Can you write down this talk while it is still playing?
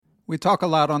We talk a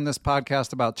lot on this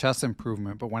podcast about chess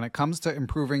improvement, but when it comes to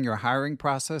improving your hiring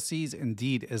processes,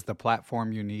 Indeed is the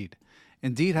platform you need.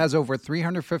 Indeed has over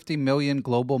 350 million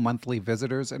global monthly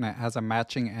visitors, and it has a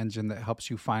matching engine that helps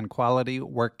you find quality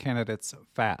work candidates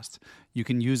fast. You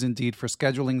can use Indeed for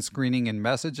scheduling, screening, and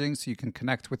messaging so you can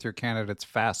connect with your candidates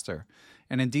faster.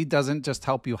 And Indeed doesn't just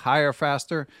help you hire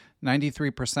faster.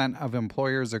 93% of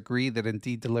employers agree that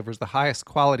Indeed delivers the highest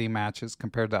quality matches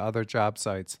compared to other job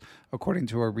sites, according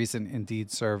to a recent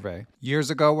Indeed survey. Years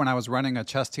ago, when I was running a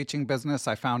chess teaching business,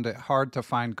 I found it hard to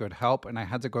find good help, and I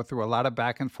had to go through a lot of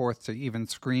back and forth to even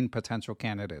screen potential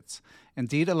candidates.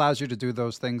 Indeed allows you to do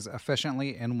those things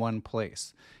efficiently in one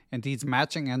place. Indeed's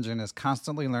matching engine is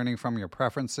constantly learning from your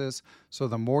preferences, so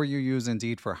the more you use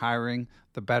Indeed for hiring,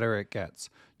 the better it gets.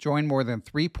 Join more than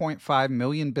 3.5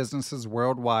 million businesses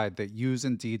worldwide that use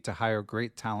Indeed to hire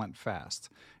great talent fast.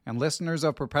 And listeners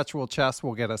of Perpetual Chess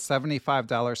will get a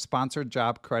 $75 sponsored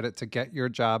job credit to get your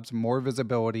jobs more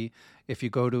visibility if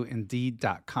you go to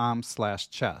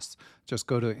Indeed.com/chess. Just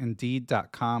go to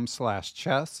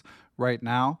Indeed.com/chess right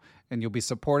now, and you'll be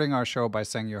supporting our show by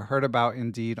saying you heard about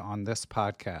Indeed on this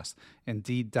podcast.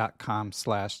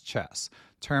 Indeed.com/chess.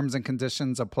 Terms and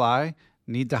conditions apply.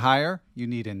 Need to hire? You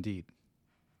need Indeed.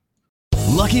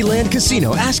 Lucky Land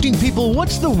Casino, asking people,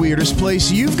 what's the weirdest place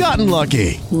you've gotten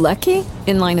lucky? Lucky?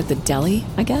 In line at the deli,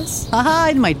 I guess? Aha,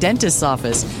 in my dentist's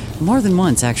office. More than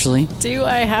once, actually. Do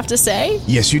I have to say?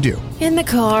 Yes, you do. In the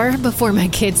car before my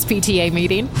kids' PTA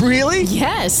meeting. Really?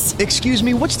 Yes. Excuse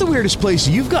me, what's the weirdest place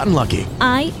you've gotten lucky?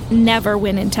 I never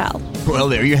win and tell. Well,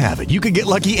 there you have it. You can get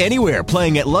lucky anywhere,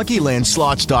 playing at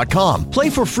LuckyLandSlots.com.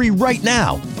 Play for free right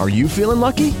now. Are you feeling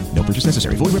lucky? No purchase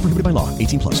necessary. Void where prohibited by law.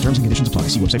 18+. Terms and conditions apply.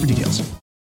 See website for details.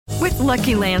 With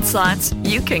Lucky Land Slots,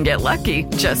 you can get lucky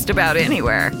just about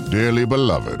anywhere. Dearly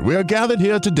beloved, we are gathered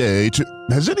here today to...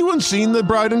 Has anyone seen the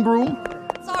bride and groom?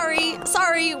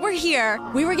 Sorry, we're here.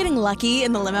 We were getting lucky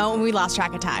in the limo and we lost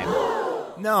track of time.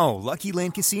 No, Lucky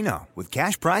Land Casino, with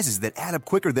cash prizes that add up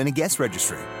quicker than a guest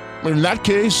registry. In that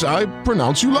case, I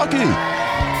pronounce you lucky.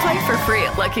 Play for free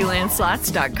at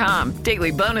LuckyLandSlots.com.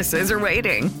 Daily bonuses are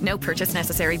waiting. No purchase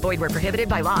necessary. Void where prohibited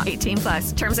by law.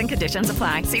 18+. Terms and conditions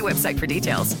apply. See website for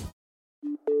details.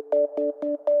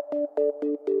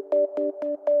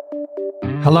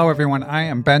 Hello, everyone. I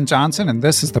am Ben Johnson, and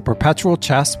this is the Perpetual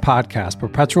Chess Podcast.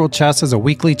 Perpetual Chess is a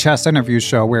weekly chess interview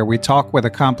show where we talk with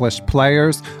accomplished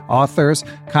players, authors,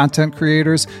 content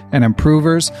creators, and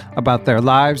improvers about their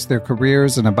lives, their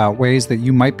careers, and about ways that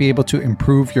you might be able to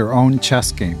improve your own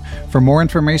chess game. For more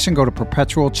information, go to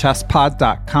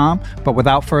perpetualchesspod.com. But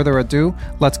without further ado,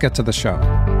 let's get to the show.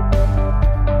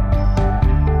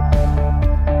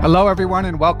 Hello, everyone,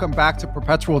 and welcome back to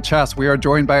Perpetual Chess. We are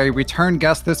joined by a return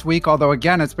guest this week, although,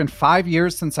 again, it's been 5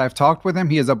 years since I've talked with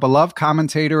him. He is a beloved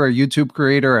commentator, a YouTube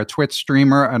creator, a Twitch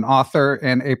streamer, an author,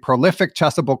 and a prolific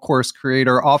Chessable course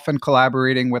creator, often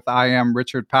collaborating with I Am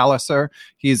Richard Palliser.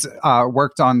 He's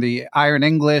worked on the Iron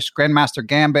English, Grandmaster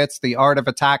Gambits, The Art of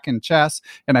Attack in Chess,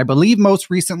 and I believe most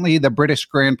recently the British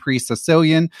Grand Prix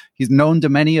Sicilian. He's known to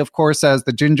many, of course, as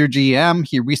the Ginger GM.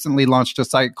 He recently launched a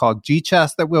site called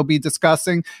G-Chess that we'll be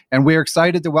discussing. And we're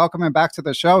excited to welcome him back to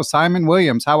the show. Simon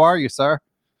Williams, how are you, sir?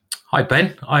 Hi,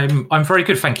 Ben. I'm very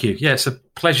good, thank you. Yeah, it's a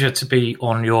pleasure to be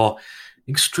on your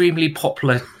extremely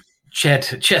popular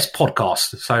chess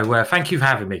podcast. So thank you for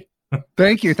having me.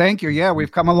 Thank you. Yeah,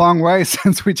 we've come a long way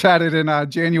since we chatted in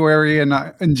January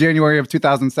in January of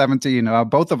 2017.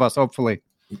 Both of us, hopefully.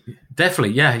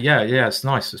 Definitely, yeah. It's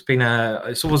nice. It's been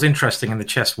it's always interesting in the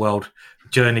chess world,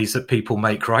 journeys that people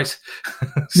make, right?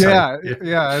 So, yeah,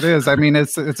 it is. I mean,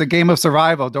 it's a game of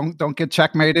survival. Don't get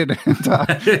checkmated,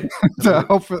 and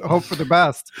hope for the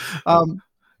best.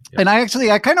 And I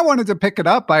kind of wanted to pick it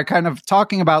up by kind of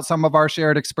talking about some of our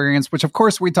shared experience, which of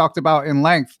course we talked about in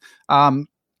length.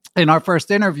 In our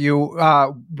first interview,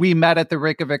 we met at the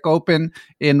Reykjavik Open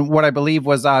in what I believe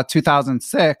was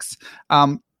 2006.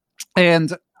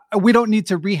 And we don't need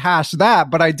to rehash that,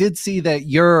 but I did see that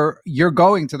you're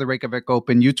going to the Reykjavik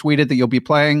Open. You tweeted that you'll be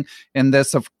playing in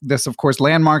this of course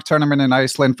landmark tournament in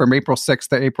Iceland from April 6th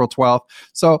to April 12th.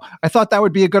 So I thought that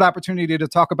would be a good opportunity to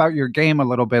talk about your game a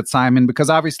little bit, Simon, because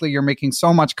obviously you're making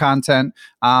so much content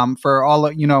for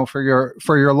all for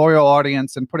your loyal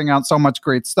audience and putting out so much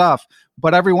great stuff.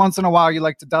 But every once in a while, you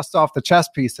like to dust off the chess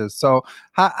pieces. So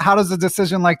how does a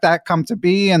decision like that come to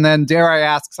be? And then dare I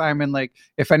ask, Simon, like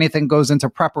if anything goes into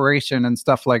preparation and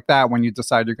stuff like that when you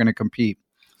decide you're going to compete?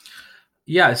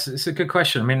 Yeah, it's a good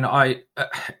question. I mean,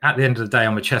 at the end of the day,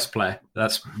 I'm a chess player.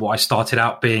 That's what I started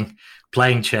out being,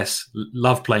 playing chess,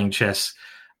 love playing chess.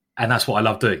 And that's what I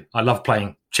love doing. I love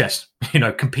playing chess,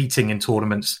 competing in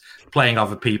tournaments, playing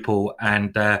other people.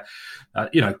 And,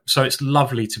 so it's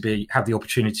lovely to have the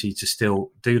opportunity to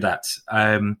still do that.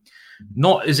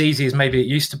 Not as easy as maybe it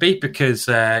used to be because,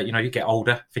 you get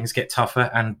older, things get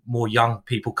tougher and more young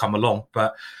people come along.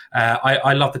 But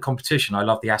I love the competition. I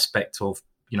love the aspect of,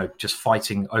 just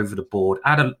fighting over the board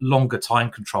at a longer time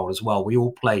control as well. We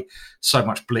all play so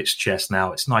much blitz chess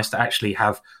now. It's nice to actually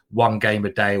have one game a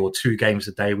day or 2 games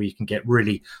a day where you can get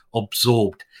really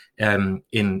absorbed in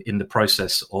the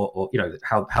process or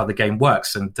how the game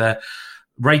works. And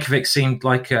Reykjavik seemed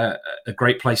like a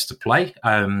great place to play.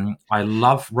 I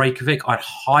love Reykjavik. I'd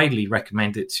highly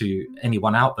recommend it to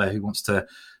anyone out there who wants to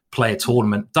play a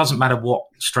tournament. Doesn't matter what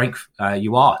strength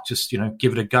you are, just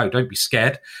give it a go. Don't be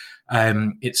scared.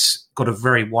 It's got a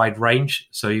very wide range,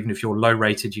 so even if you're low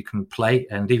rated, you can play,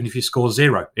 and even if you score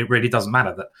 0, it really doesn't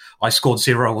matter. That I scored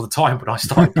 0 all the time when I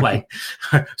started playing.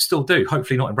 Still do,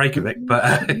 hopefully not in Reykjavik,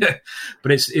 but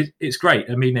but it's great.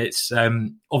 I mean, it's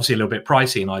obviously a little bit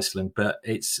pricey in Iceland, but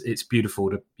it's beautiful.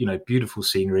 Beautiful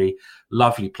scenery,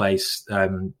 lovely place.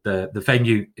 The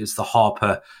venue is the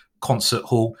Harper Concert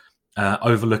Hall,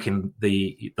 overlooking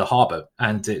the harbour,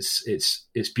 and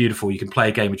it's beautiful. You can play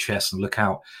a game of chess and look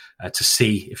out to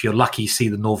see, if you're lucky, see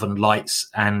the Northern Lights,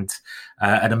 and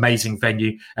an amazing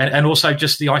venue, and also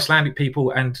just the Icelandic people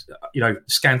and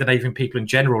Scandinavian people in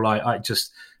general. I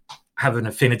just have an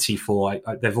affinity for.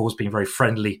 They've always been very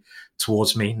friendly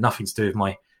towards me. Nothing to do with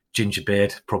my ginger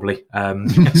beard, probably.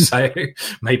 So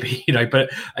maybe but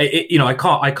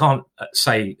I can't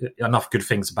say enough good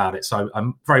things about it. So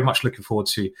I'm very much looking forward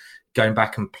to going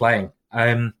back and playing.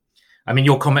 I mean,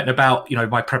 your comment about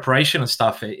my preparation and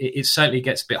stuff, it certainly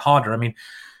gets a bit harder. I mean,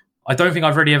 I don't think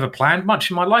I've really ever planned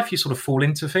much in my life. You sort of fall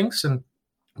into things, and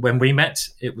when we met,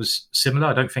 it was similar.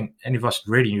 I don't think any of us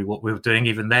really knew what we were doing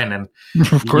even then, and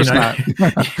of course not.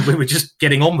 We were just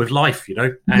getting on with life,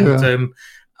 and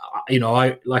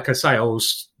I like I say, I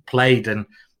always played and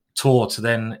taught.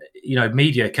 Then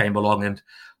media came along, and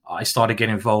I started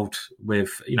getting involved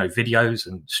with videos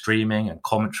and streaming and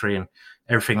commentary and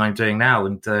everything I'm doing now.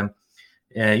 And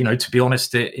to be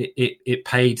honest, it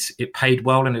paid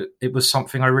well, and it was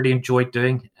something I really enjoyed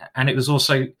doing. And it was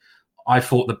also, I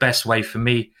thought, the best way for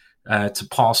me to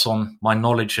pass on my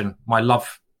knowledge and my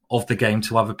love of the game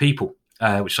to other people,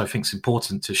 which I think is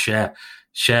important to share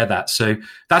that. So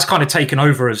that's kind of taken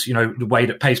over as the way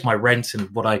that pays my rent and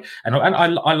what I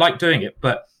like doing it.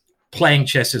 But playing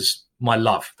chess is my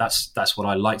love. That's what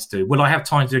I like to do. Will I have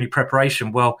time to do any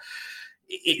preparation? Well,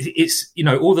 it's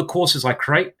all the courses I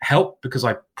create help, because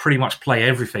I pretty much play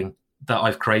everything that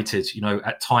I've created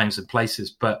at times and places.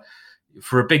 But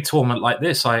for a big tournament like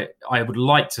this, I would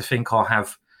like to think I'll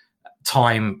have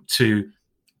time to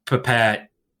prepare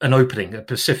a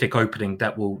Pacific opening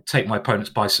that will take my opponents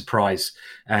by surprise.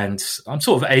 And I'm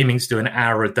sort of aiming to do an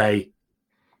hour a day,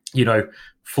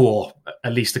 for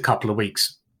at least a couple of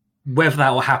weeks. Whether that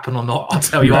will happen or not, I'll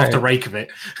tell you after Reykjavik.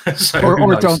 So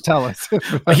or don't tell us.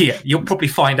 Yeah, you'll probably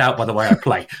find out by the way I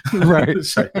play. Right.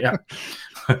 So,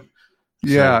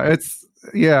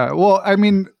 yeah. Well, I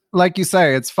mean, like you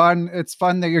say, it's fun. It's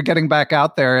fun that you're getting back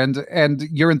out there, and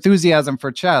your enthusiasm for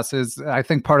chess is, I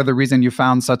think, part of the reason you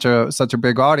found such a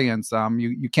big audience.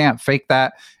 You can't fake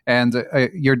that, and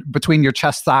you're between your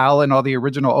chess style and all the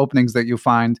original openings that you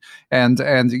find, and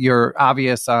your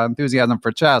obvious enthusiasm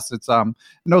for chess. It's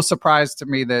no surprise to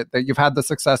me that you've had the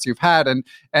success you've had,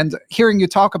 and hearing you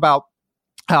talk about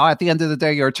how at the end of the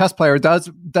day you're a chess player does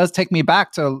take me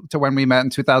back to when we met in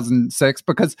 2006,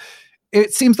 because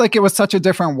it seems like it was such a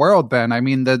different world then. I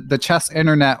mean, the chess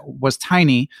internet was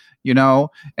tiny,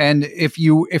 and if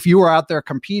you were out there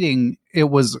competing, it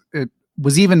was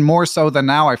even more so than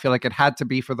now. I feel like it had to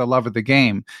be for the love of the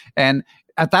game. And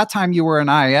at that time, you were an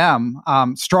IM,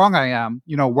 strong IM,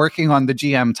 working on the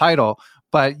GM title,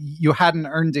 but you hadn't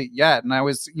earned it yet. And I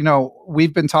was,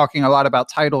 we've been talking a lot about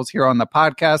titles here on the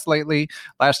podcast lately.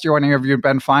 Last year when I interviewed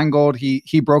Ben Feingold,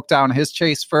 he broke down his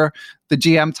chase for the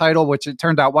GM title, which it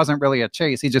turned out wasn't really a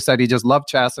chase. He just said he just loved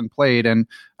chess and played and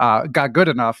got good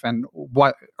enough and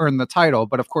earned the title.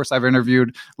 But of course, I've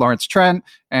interviewed Lawrence Trent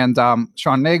and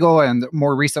Sean Nagel, and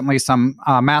more recently some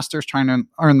masters trying to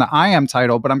earn the IM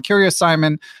title. But I'm curious,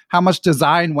 Simon, how much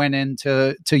design went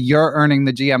into your earning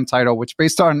the GM title, which,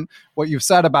 based on what you've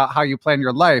said about how you plan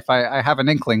your life, I have an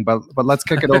inkling, but let's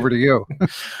kick it over to you.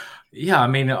 Yeah, I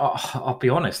mean, I'll be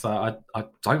honest. I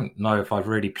don't know if I've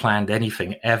really planned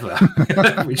anything ever,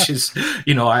 which is,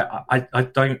 I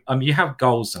don't. I mean, you have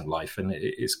goals in life, and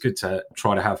it's good to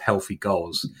try to have healthy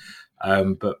goals.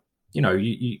 But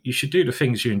you should do the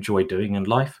things you enjoy doing in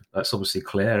life. That's obviously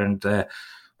clear. And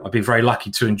I've been very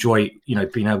lucky to enjoy,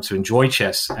 being able to enjoy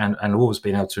chess and always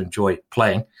being able to enjoy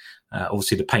playing.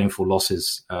 Obviously, the painful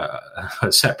losses are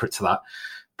separate to that.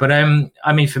 But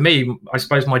I mean, for me, I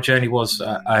suppose my journey was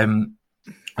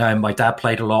my dad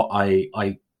played a lot.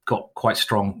 I got quite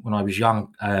strong when I was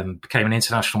young, became an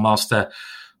international master.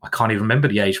 I can't even remember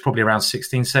the age, probably around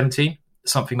 16, 17,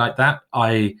 something like that.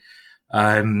 I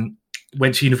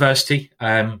went to university,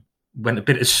 went a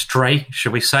bit astray,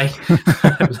 shall we say.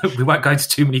 We won't go into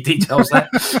too many details there.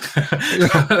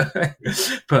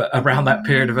 But around that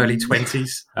period of early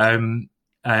 20s,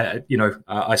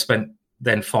 I spent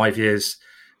then 5 years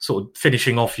sort of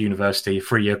finishing off university, a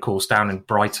 3-year course down in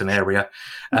Brighton area.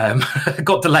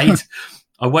 Got delayed.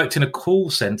 I worked in a call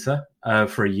centre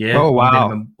for a year. Oh,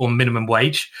 wow. On minimum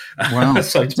wage. Wow.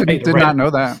 So did not know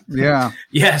that. Yeah.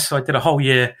 Yeah, so I did a whole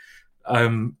year.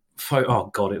 Oh,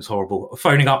 God, it was horrible.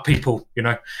 Phoning up people,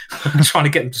 trying to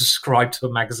get them to subscribe to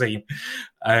a magazine.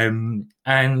 And,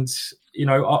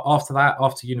 after that,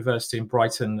 after university in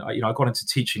Brighton, I got into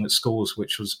teaching at schools,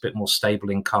 which was a bit more stable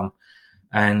income.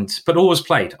 But always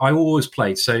played. I always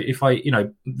played. So if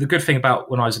the good thing about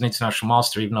when I was an international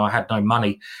master, even though I had no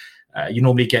money, you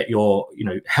normally get your,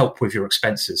 help with your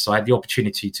expenses. So I had the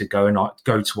opportunity to go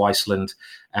to Iceland,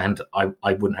 and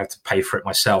I wouldn't have to pay for it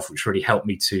myself, which really helped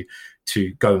me to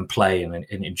go and play and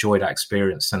enjoy that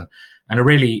experience. And I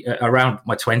really, around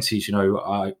my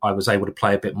 20s, I was able to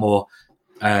play a bit more.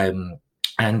 And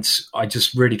I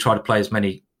just really tried to play as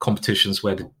many competitions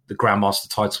where the Grandmaster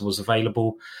title was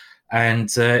available. And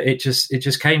it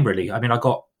just came, really. I mean, I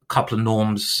got a couple of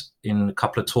norms in a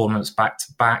couple of tournaments back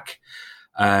to back.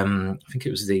 I think it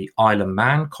was the Isle of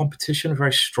Man competition, a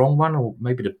very strong one, or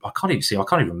maybe I can't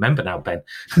even remember now, Ben.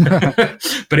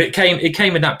 But it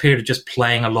came in that period of just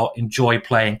playing a lot, enjoy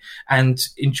playing, and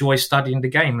enjoy studying the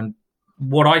game. And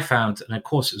what I found, and of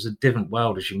course it was a different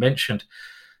world, as you mentioned,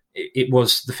 it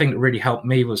was the thing that really helped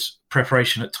me was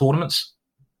preparation at tournaments.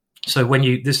 So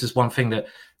this is one thing that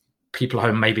people at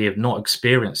home maybe have not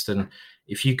experienced, and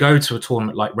if you go to a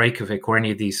tournament like Reykjavik or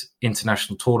any of these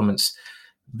international tournaments,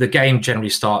 the game generally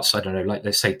starts, I don't know, like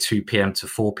they say 2 p.m. to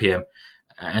 4 p.m.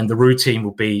 And the routine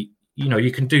will be,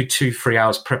 you can do 2-3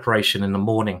 hours preparation in the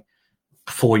morning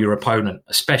for your opponent,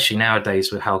 especially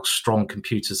nowadays with how strong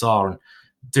computers are, and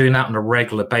doing that on a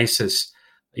regular basis,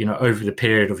 over the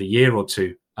period of a year or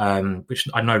two, which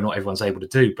I know not everyone's able to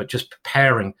do, but just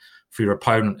preparing for your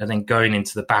opponent and then going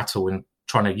into the battle and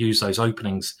trying to use those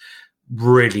openings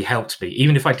really helped me.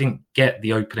 Even if I didn't get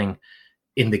the opening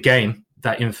in the game,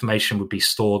 that information would be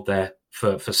stored there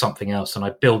for something else. And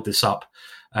I build this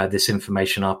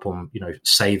information up on,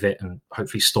 save it and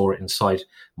hopefully store it inside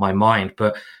my mind.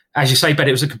 But as you say, Ben,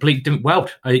 it was a completely different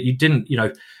world. You didn't,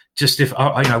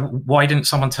 why didn't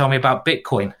someone tell me about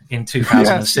Bitcoin in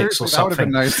 2006 or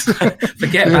something? Nice.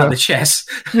 Forget about the chess.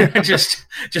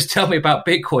 just tell me about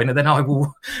Bitcoin, and then I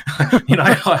will,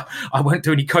 I won't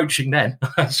do any coaching then.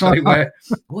 So,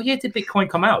 what year did Bitcoin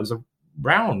come out? It was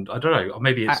around, I don't know, or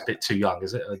maybe it's a bit too young,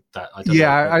 is it? I don't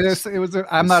know.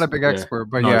 I'm not a big expert,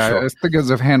 but sure. I think it was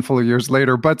a handful of years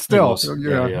later, but still.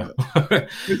 Yeah.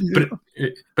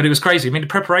 But it was crazy. I mean, the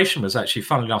preparation was actually,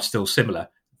 funnily enough, still similar,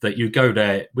 that you go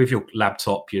there with your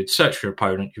laptop, you'd search for your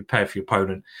opponent, you'd prepare for your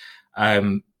opponent.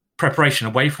 Preparation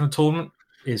away from the tournament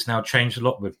is now changed a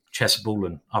lot with Chessable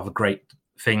and other great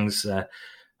things.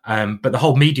 But the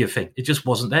whole media thing, it just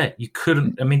wasn't there. You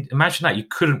couldn't, imagine that. You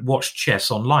couldn't watch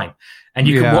chess online. And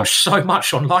you can watch so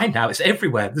much online now. It's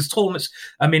everywhere. There's tournaments.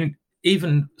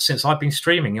 Even since I've been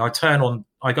streaming, I go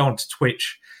onto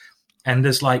Twitch, and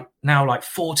there's now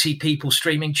 40 people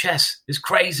streaming chess. It's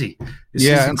crazy.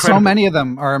 And so many of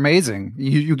them are amazing.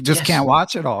 You just can't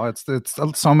watch it all. It's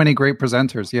so many great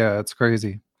presenters. Yeah, it's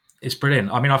crazy. It's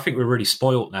brilliant. I think we're really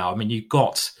spoiled now. You've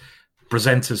got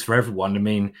presenters for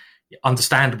everyone.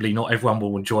 Understandably, not everyone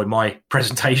will enjoy my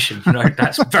presentation.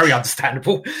 That's very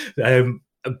understandable,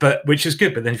 but which is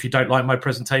good. But then if you don't like my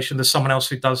presentation, there's someone else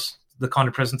who does the kind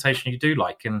of presentation you do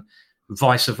like, and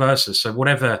vice versa. So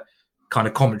whatever kind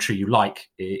of commentary you like,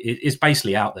 it's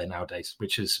basically out there nowadays,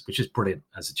 which is brilliant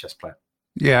as a chess player.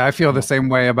 Yeah, I feel the same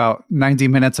way about 90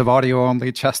 minutes of audio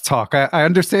only chess talk. I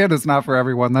understand it's not for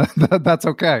everyone. That's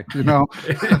okay.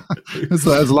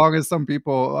 As long as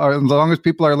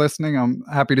people are listening, I'm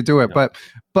happy to do it. Yeah.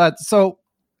 But so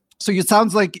it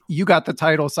sounds like you got the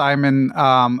title, Simon,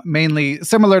 mainly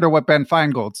similar to what Ben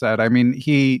Feingold said.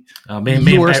 Me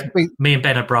and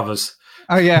Ben are brothers.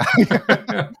 Oh, yeah.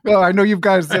 Well, I know you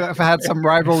guys have had some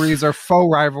rivalries or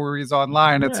faux rivalries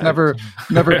online. It's never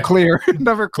clear,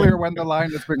 when the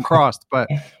line has been crossed. But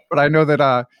I know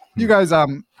that you guys,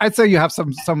 I'd say you have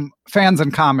some fans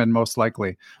in common, most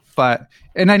likely. But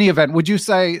in any event, would you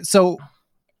say, so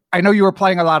I know you were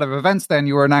playing a lot of events then,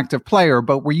 you were an active player,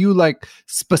 but were you like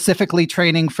specifically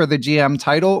training for the GM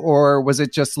title, or was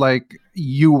it just like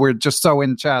you were just so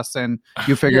in chess and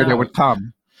you figured it would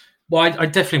come? Well, I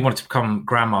definitely wanted to become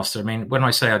Grandmaster. I mean, when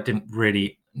I say I didn't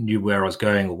really knew where I was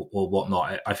going or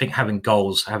whatnot, I think having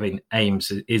goals, having aims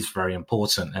is very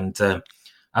important. And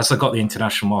as I got the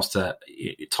International Master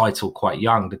title quite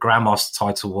young, the Grandmaster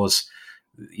title was,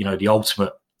 the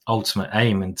ultimate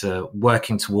aim, and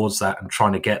working towards that and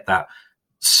trying to get that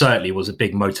certainly was a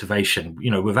big motivation.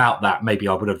 Without that, maybe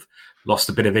I would have lost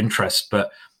a bit of interest,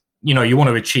 but you want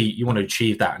to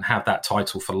achieve that and have that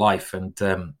title for life. And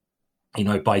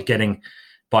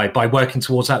by working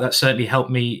towards that certainly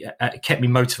helped me, kept me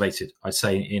motivated, I'd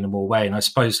say, in a more way. And I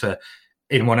suppose for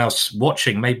anyone else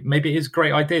watching, maybe it is a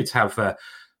great idea to have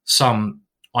some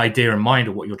idea in mind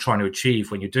of what you're trying to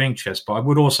achieve when you're doing chess. But I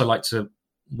would also like to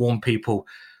warn people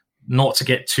not to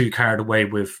get too carried away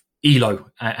with ELO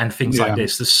and things like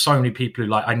this. There's so many people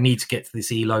who I need to get to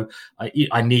this ELO.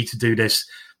 I need to do this.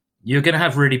 You're going to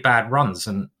have really bad runs.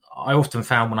 And I often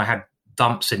found when I had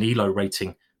dumps in ELO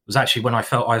rating was actually when I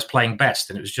felt I was playing best,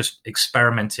 and it was just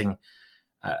experimenting,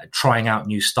 trying out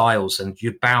new styles. And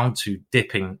you're bound to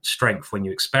dip in strength when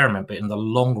you experiment, but in the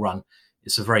long run,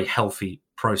 it's a very healthy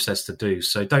process to do.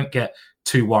 So don't get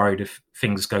too worried if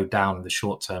things go down in the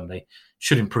short term. They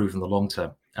should improve in the long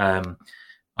term.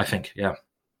 I think, yeah.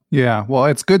 Yeah, well,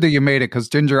 it's good that you made it, because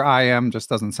Ginger IM just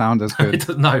doesn't sound as good.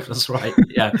 No, that's right.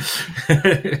 Yeah,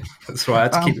 that's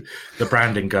right. I had to keep the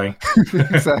branding going.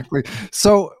 Exactly.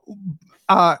 So,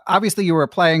 obviously, you were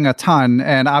playing a ton,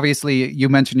 and obviously, you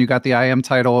mentioned you got the IM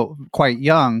title quite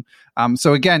young.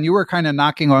 So, again, you were kind of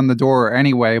knocking on the door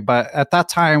anyway. But at that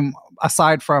time,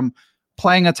 aside from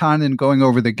playing a ton and going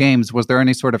over the games, was there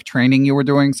any sort of training you were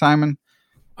doing, Simon?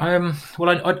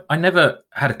 Well, I never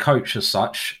had a coach as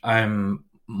such.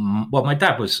 Well, my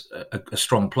dad was a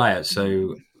strong player,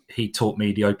 so he taught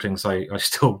me the openings I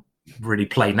still really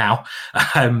play now.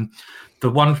 The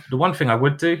one thing I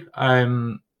would do,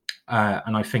 and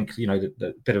I think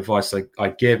the bit of advice I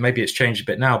give, maybe it's changed a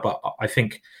bit now, but I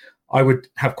think I would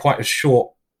have quite a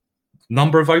short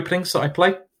number of openings that I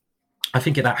play. I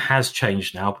think that has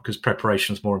changed now because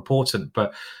preparation is more important,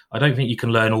 but I don't think you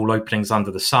can learn all openings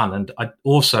under the sun. And I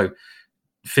also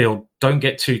feel don't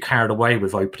get too carried away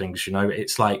with openings.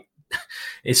 It's like,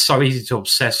 it's so easy to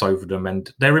obsess over them,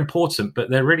 and they're important, but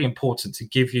they're really important to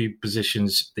give you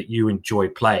positions that you enjoy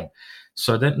playing.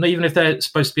 So that even if they're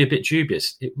supposed to be a bit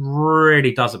dubious, it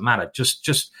really doesn't matter.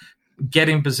 Just get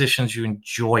in positions you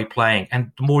enjoy playing,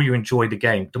 and the more you enjoy the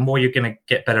game, the more you're going to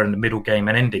get better in the middle game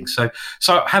and ending. So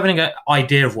having an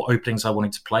idea of what openings I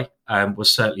wanted to play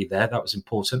was certainly there. That was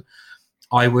important.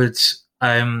 I would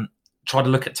try to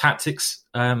look at tactics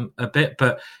a bit,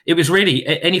 but it was really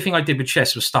anything I did with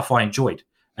chess was stuff I enjoyed,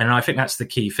 and I think that's the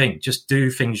key thing. Just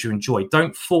do things you enjoy.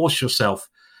 Don't force yourself.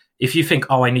 If you think,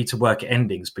 I need to work at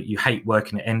endings, but you hate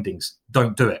working at endings,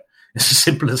 don't do it. It's as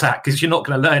simple as that, because you're not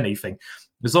going to learn anything.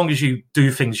 As long as you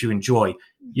do things you enjoy,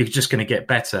 you're just going to get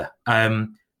better.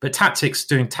 But tactics,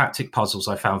 doing tactic puzzles,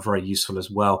 I found very useful as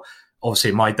well.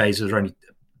 Obviously, in my days, there were only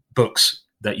books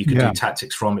that you could do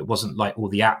tactics from. It wasn't like all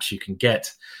the apps you can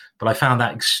get. But I found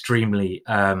that extremely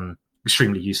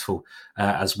useful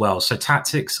as well. So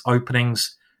tactics,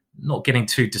 openings, not getting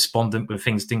too despondent when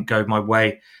things didn't go my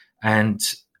way. And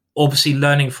obviously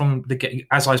learning from the game.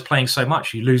 As I was playing so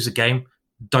much, you lose a game,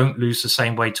 don't lose the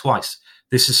same way twice.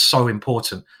 This is so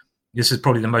important. This is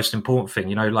probably the most important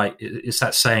thing. It's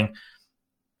that saying,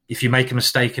 if you make a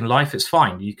mistake in life, it's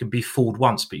fine. You can be fooled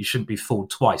once, but you shouldn't be fooled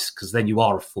twice, because then you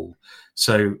are a fool.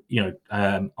 So,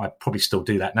 I probably still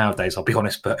do that nowadays, I'll be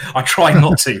honest, but I try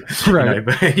not to. Right.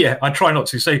 But yeah, I try not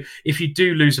to. So if you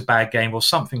do lose a bad game or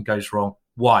something goes wrong,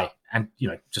 why? And,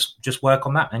 just work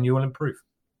on that and you will improve.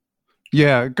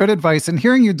 Yeah, good advice. And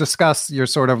hearing you discuss your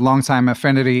sort of longtime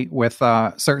affinity with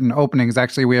certain openings,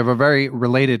 actually, we have a very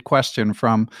related question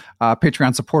from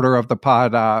Patreon supporter of the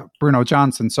pod, Bruno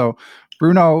Johnson. So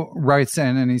Bruno writes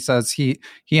in and he says he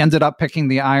ended up picking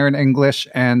the Iron English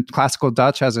and Classical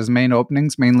Dutch as his main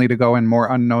openings, mainly to go in more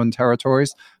unknown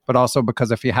territories, but also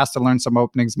because if he has to learn some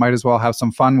openings, might as well have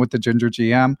some fun with the Ginger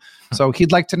GM. So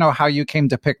he'd like to know how you came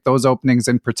to pick those openings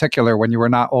in particular when you were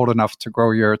not old enough to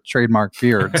grow your trademark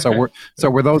beard.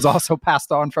 So were those also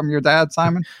passed on from your dad,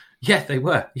 Simon? Yeah, they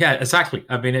were. Yeah, exactly.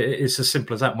 I mean, it's as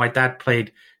simple as that. My dad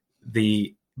played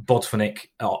the Botvinnik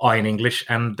Iron English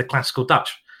and the Classical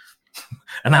Dutch.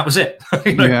 And that was it.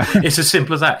 It's as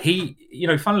simple as that. He,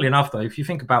 funnily enough, though, if you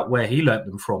think about where he learnt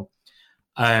them from,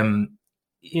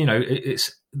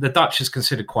 it's the Dutch is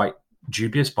considered quite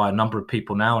dubious by a number of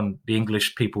people now, and the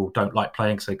English people don't like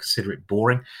playing because they consider it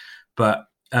boring. But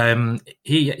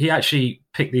he actually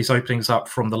picked these openings up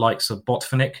from the likes of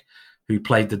Botvinnik, who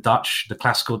played the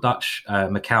classical Dutch,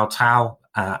 Mikhail Tau,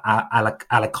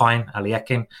 Alekhine,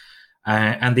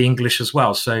 and the English as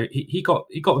well. So he got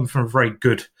them from a very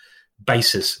good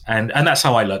basis, and that's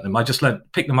how I learned them. I just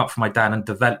picked them up from my dad and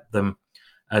developed them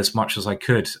as much as I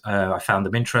could. I found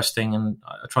them interesting, and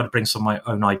I tried to bring some of my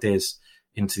own ideas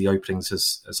into the openings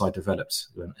as I developed,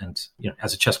 and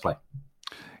as a chess player.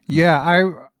 Yeah,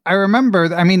 I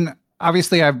remember. I mean,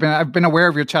 obviously, I've been aware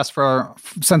of your chess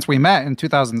since we met in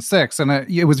 2006, and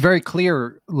it was very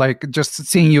clear, like just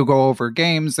seeing you go over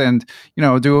games and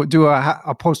do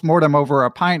a postmortem over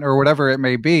a pint or whatever it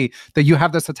may be, that you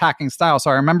have this attacking style.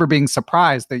 So I remember being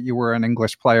surprised that you were an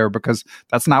English player, because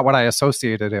that's not what I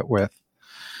associated it with.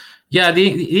 Yeah,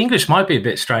 the English might be a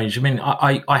bit strange. I mean,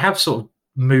 I have sort of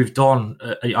moved on.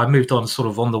 I moved on sort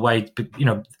of on the way,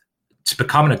 to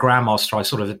becoming a grandmaster. I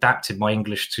sort of adapted my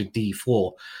English to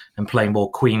D4 and play more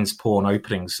queen's pawn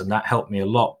openings, and that helped me a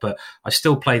lot. But I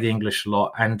still play the English a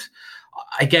lot. And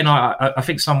again, I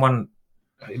think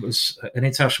it was an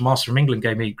international master from England,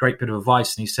 gave me a great bit of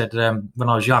advice, and he said when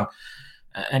I was young,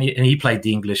 and he played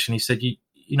the English, and he said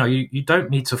you don't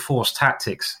need to force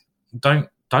tactics. Don't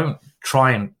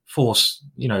try and force,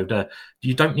 you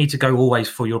don't need to go always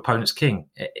for your opponent's king.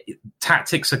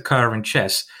 Tactics occur in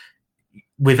chess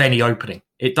with any opening.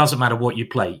 It doesn't matter what you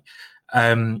play.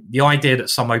 The idea that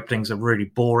some openings are really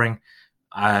boring,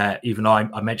 even though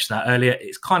I mentioned that earlier,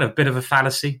 it's kind of a bit of a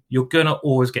fallacy. You're going to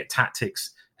always get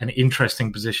tactics and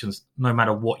interesting positions no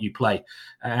matter what you play.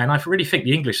 And I really think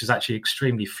the English is actually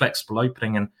extremely flexible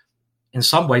opening, and in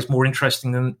some ways more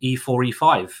interesting than E4,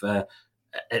 E5.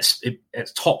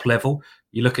 It's top level.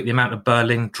 You look at the amount of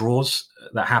Berlin draws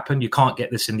that happen. You can't get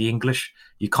this in the English.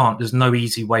 There's no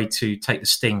easy way to take the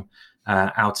sting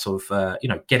out of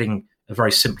getting a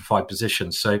very simplified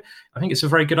position. So I think it's a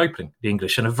very good opening, the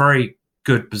English, and a very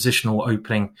good positional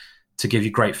opening to give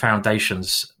you great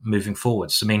foundations moving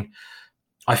forwards. I mean,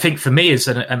 I think for me,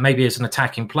 maybe as an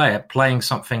attacking player, playing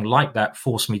something like that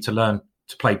forced me to learn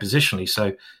to play positionally.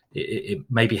 So it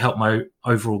maybe helped my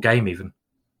overall game even.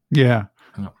 Yeah.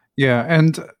 Yeah.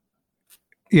 And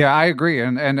yeah, I agree.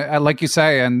 And like you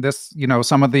say, and this,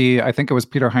 some of I think it was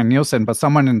Peter Hein Nielsen, but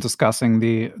someone in discussing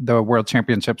the World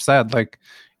Championship said, like,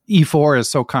 E4 is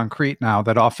so concrete now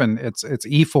that often it's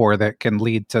E4 that can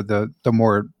lead to the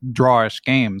more drawish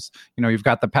games. You've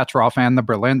got the Petrov and the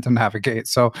Berlin to navigate.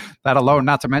 So that alone,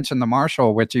 not to mention the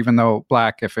Marshall, which even though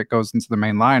black, if it goes into the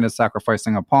main line, is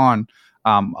sacrificing a pawn,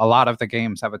 a lot of the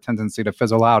games have a tendency to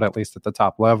fizzle out, at least at the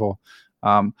top level.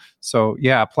 So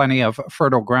yeah, plenty of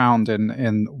fertile ground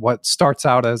in what starts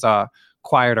out as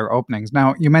quieter openings.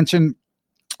 Now, you mentioned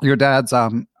your dad's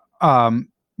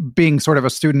being sort of a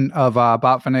student of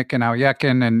Botvinnik and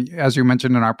Alekhine, and as you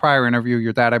mentioned in our prior interview,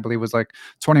 your dad, I believe, was like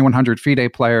 2100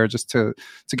 FIDE player, just to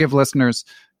give listeners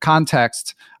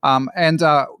context. And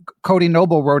Cody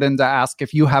Noble wrote in to ask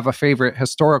if you have a favorite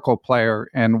historical player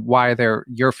and why they're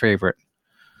your favorite.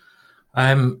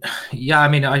 Yeah, I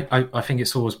mean, I think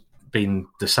it's always been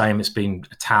the same. It's been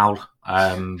Tau.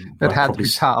 It had to be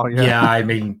Tau, yeah. Yeah, I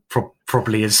mean,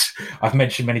 probably as I've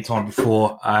mentioned many times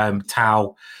before,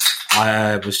 Tau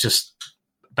was just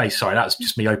sorry, that was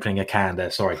just me opening a can there.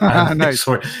 Sorry. Nice.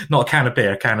 Sorry, not a can of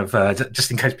beer, a can of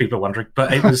just in case people are wondering.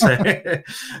 But it was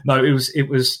no, it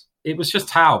was just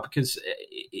Tau, because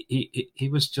he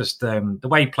was just the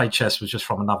way he played chess was just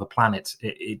from another planet.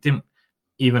 It didn't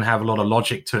even have a lot of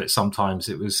logic to it. Sometimes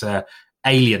it was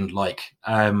alien-like,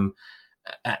 and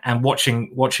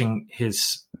watching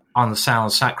his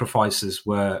unsound sacrifices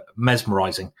were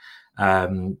mesmerizing.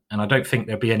 And I don't think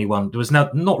there'd be anyone. There was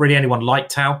not really anyone like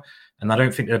Tau, and I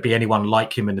don't think there'd be anyone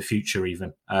like him in the future.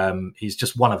 Even he's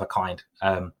just one of a kind,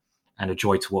 and a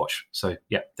joy to watch. So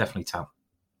yeah, definitely Tau.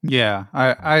 Yeah,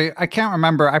 I can't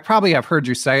remember. I probably have heard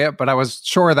you say it, but I was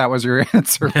sure that was your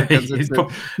answer.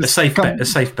 A safe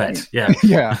bet. Yeah.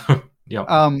 Yeah.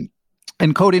 Yeah.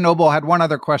 And Cody Noble had one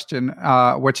other question,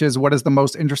 which is, what is the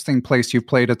most interesting place you've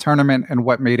played a tournament, and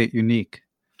what made it unique?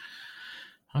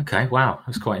 Okay, wow,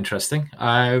 that's quite interesting.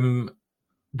 Well,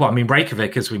 I mean,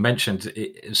 Reykjavik, as we mentioned,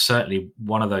 is certainly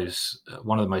one of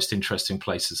the most interesting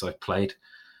places I've played.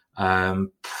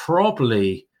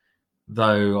 Probably,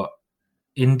 though,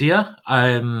 India.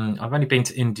 I've only been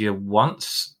to India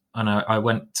once, and I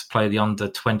went to play the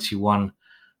under-21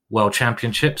 World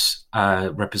Championships,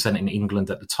 representing England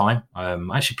at the time. I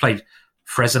actually played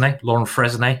Lauren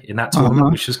Fresnay in that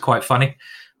tournament, which was quite funny.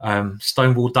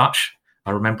 Stonewall Dutch,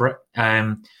 I remember it.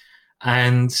 And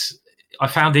I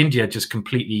found India just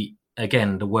completely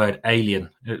again, the word alien,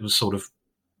 it was sort of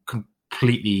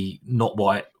completely not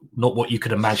what you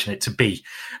could imagine it to be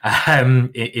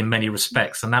in many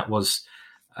respects. And that was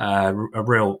a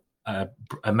real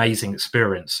amazing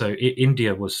experience. So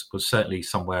India was certainly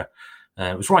somewhere.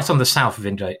 It was right on the south of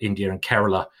India and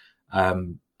Kerala,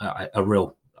 a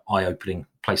real eye-opening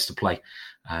place to play.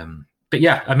 But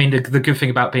yeah, I mean, the good thing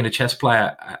about being a chess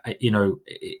player,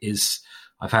 is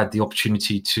I've had the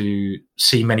opportunity to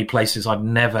see many places I'd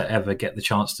never, ever get the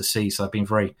chance to see. So I've been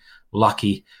very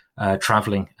lucky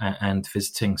traveling and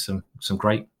visiting some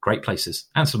great places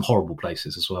and some horrible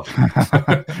places as well.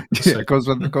 So, it goes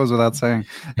without saying.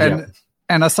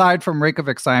 And aside from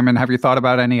Reykjavik, Simon, have you thought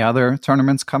about any other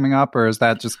tournaments coming up, or is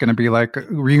that just going to be like a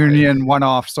reunion,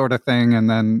 one-off sort of thing, and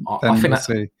then we'll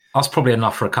see? That's probably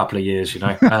enough for a couple of years,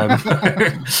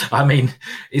 I mean,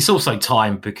 it's also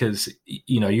time because,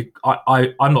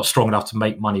 I'm not strong enough to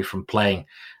make money from playing,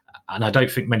 and I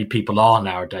don't think many people are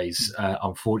nowadays,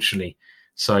 unfortunately.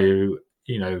 So,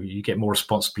 you get more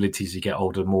responsibilities, you get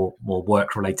older, more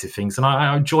work-related things, and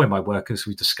I enjoy my work, as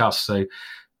we discussed. So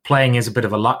playing is a bit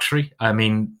of a luxury. I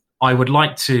mean, I would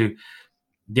like to...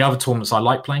 The other tournaments I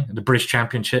like playing are the British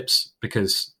Championships,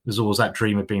 because there's always that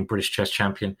dream of being British chess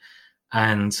champion.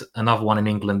 And another one in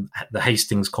England, the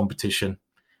Hastings competition.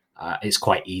 It's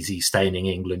quite easy staying in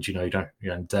England,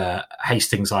 and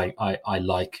Hastings I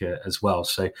like as well.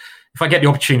 So if I get the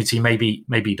opportunity,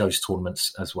 maybe those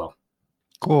tournaments as well.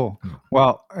 Cool.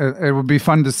 Well, it would be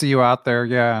fun to see you out there.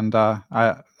 Yeah. And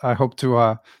I hope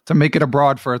to make it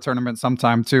abroad for a tournament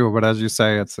sometime too. But as you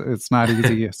say, it's not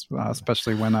easy,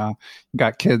 especially when you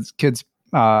got kids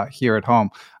here at home.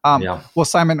 Well,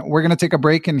 Simon, we're going to take a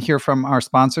break and hear from our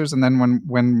sponsors. And then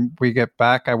when we get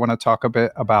back, I want to talk a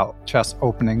bit about chess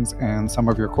openings and some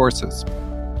of your courses.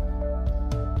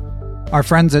 Our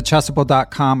friends at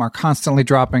Chessable.com are constantly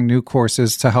dropping new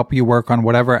courses to help you work on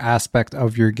whatever aspect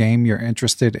of your game you're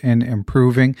interested in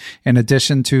improving. In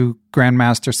addition to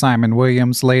Grandmaster Simon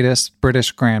Williams' latest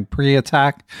British Grand Prix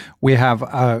attack, we have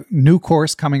a new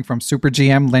course coming from Super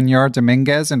GM Linear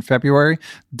Dominguez in February,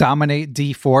 Dominate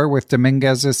D4 with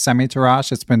Dominguez's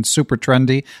Semi-Tarrasch. It's been super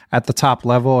trendy at the top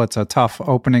level. It's a tough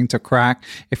opening to crack.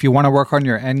 If you want to work on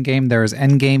your endgame, there is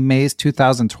Endgame Maze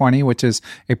 2020, which is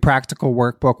a practical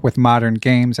workbook with modern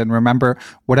games. And remember,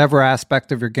 whatever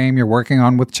aspect of your game you're working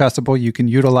on with Chessable, you can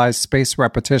utilize space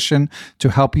repetition to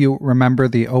help you remember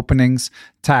the openings,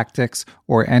 tactics,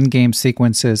 or endgame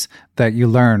sequences that you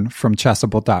learn from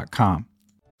Chessable.com.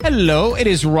 Hello, it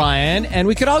is Ryan, and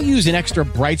we could all use an extra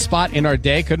bright spot in our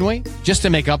day, couldn't we? Just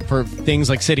to make up for things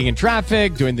like sitting in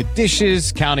traffic, doing the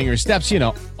dishes, counting your steps,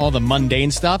 all the mundane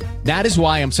stuff. That is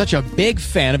why I'm such a big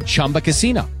fan of Chumba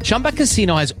Casino. Chumba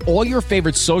Casino has all your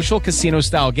favorite social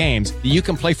casino-style games that you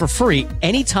can play for free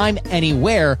anytime,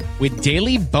 anywhere with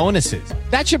daily bonuses.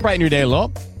 That should brighten your day a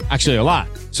little. Actually, a lot.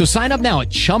 So sign up now at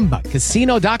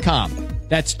ChumbaCasino.com.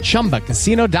 That's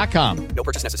ChumbaCasino.com. No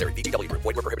purchase necessary. VGW Group.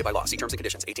 Void where prohibited by law. See terms and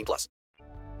conditions. 18+.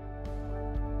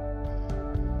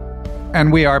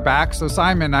 And we are back. So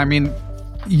Simon, I mean,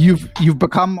 you've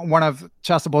become one of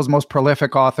Chessable's most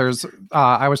prolific authors.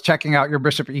 I was checking out your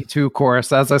Bishop E2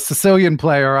 course. As a Sicilian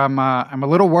player, I'm a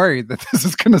little worried that this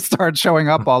is going to start showing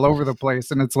up all over the place,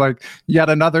 and it's like yet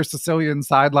another Sicilian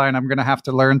sideline I'm going to have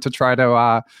to learn to try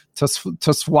to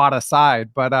swat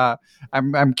aside. But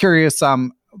I'm curious.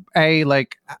 A,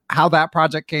 like how that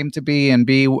project came to be, and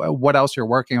B, what else you're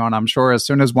working on. I'm sure as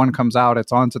soon as one comes out,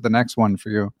 it's on to the next one for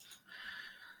you.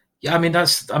 Yeah, I mean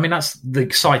that's the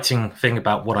exciting thing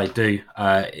about what I do.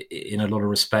 In a lot of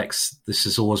respects, this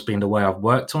has always been the way I've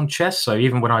worked on chess. So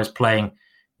even when I was playing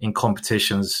in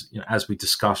competitions, as we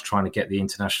discussed, trying to get the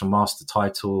international master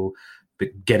title,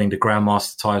 getting the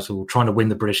grandmaster title, trying to win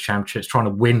the British Championships, trying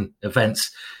to win events,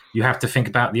 you have to think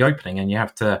about the opening, and you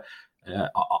have to.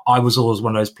 I was always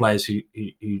one of those players who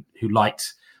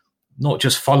liked not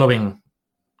just following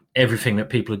everything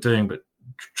that people are doing, but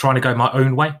trying to go my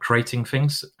own way, creating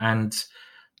things. And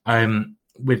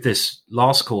with this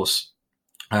last course,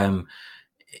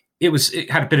 it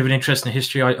had a bit of an interesting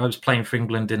history. I was playing for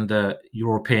England in the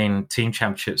European Team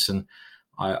Championships, and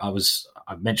I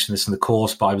mentioned this in the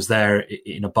course, but I was there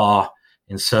in a bar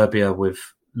in Serbia with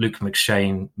Luke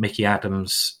McShane, Mickey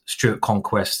Adams, Stuart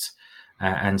Conquest,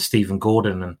 and Stephen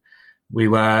Gordon, and we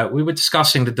were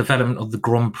discussing the development of the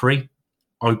Grand Prix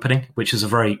opening, which is a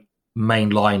very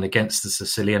main line against the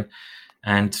Sicilian,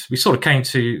 and we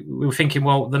were thinking,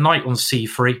 well, the knight on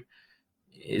C3,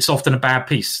 it's often a bad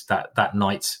piece that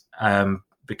night,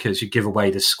 because you give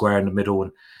away this square in the middle,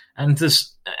 and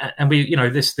this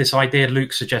idea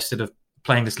Luke suggested of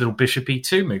playing this little bishop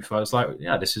E2 move. I was like,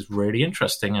 yeah, this is really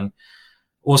interesting, and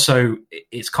also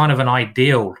it's kind of an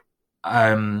ideal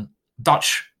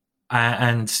Dutch,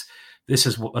 and this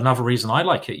is another reason I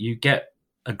like it. You get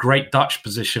a great Dutch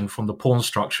position from the pawn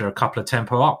structure, a couple of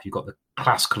tempo up. You've got the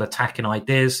classical attacking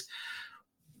ideas.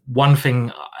 One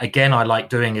thing, again, I like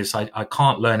doing is I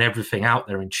can't learn everything out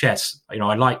there in chess. I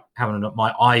like having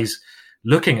my eyes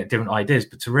looking at different ideas,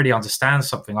 but to really understand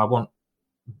something, I want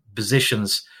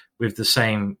positions with the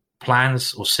same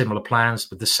plans or similar plans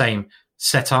with the same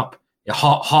setup. It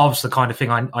halves the kind of thing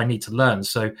I need to learn.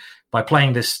 So by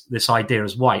playing this idea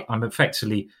as white, I'm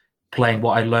effectively playing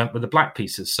what I learned with the black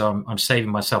pieces. So I'm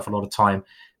saving myself a lot of time.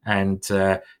 And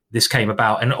this came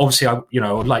about. And obviously,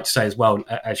 I would like to say as well,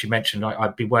 as you mentioned,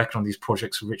 I've been working on these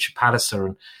projects with Richard Palliser.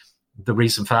 And the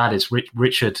reason for that is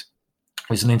Richard,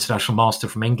 who's an international master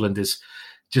from England, is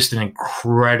just an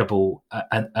incredible,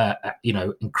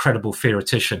 incredible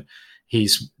theoretician.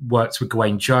 He's worked with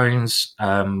Gawain Jones,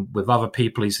 with other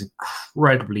people. He's an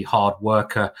incredibly hard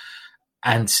worker.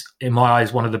 And in my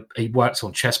eyes, he works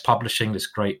on Chess Publishing, this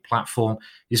great platform.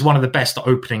 He's one of the best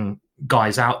opening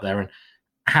guys out there. And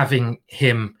having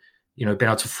him, been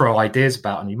able to throw ideas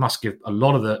about, and you must give a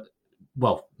lot of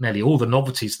nearly all the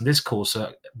novelties in this course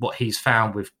are what he's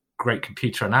found with great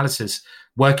computer analysis.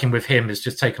 Working with him has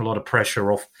just taken a lot of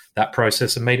pressure off that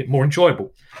process and made it more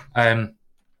enjoyable.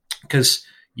 Because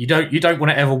you don't want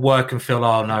to ever work and feel,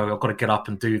 oh no, I've got to get up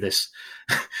and do this,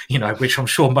 which I'm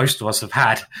sure most of us have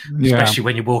had, especially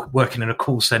when you're working in a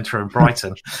call center in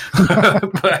Brighton.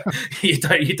 But you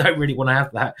don't really want to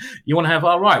have that. You want to have,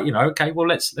 all right, okay, well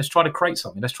let's try to create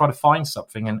something. Let's try to find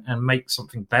something and make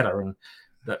something better. And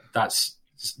that's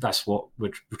what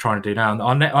we're trying to do now.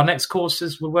 And our next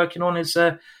courses we're working on is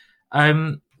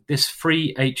this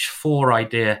free H4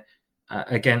 idea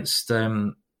against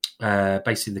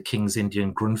basically the King's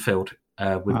Indian Grunfeld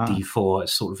with D4.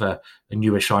 It's sort of a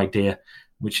newish idea,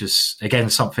 which is, again,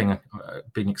 something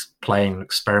I've been playing and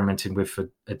experimenting with for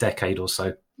a decade or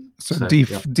so. So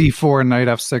D4, knight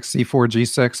F6, C4,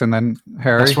 G6, and then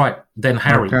Harry? That's right. Then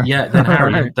Harry. Okay. Yeah, then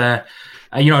Harry. Right.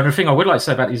 The thing I would like to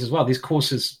say about these as well, these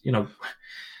courses,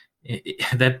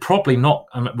 they're probably not,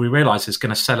 we realize it's going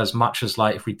to sell as much as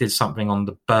like if we did something on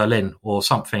the Berlin or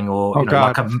something, or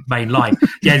like a main line.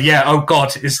 Yeah. Oh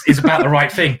God, it's about the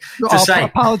right thing to say.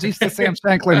 Apologies to Sam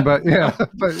Shanklin, but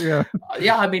yeah.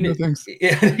 Yeah, I mean,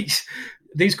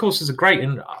 these courses are great,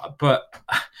 but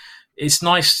it's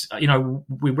nice,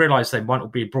 we realize they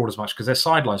won't be abroad as much because they're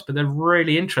sidelines, but they're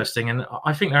really interesting. And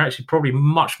I think they're actually probably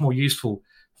much more useful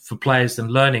for players than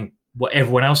learning what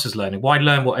everyone else is learning. Why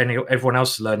learn what everyone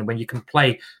else is learning when you can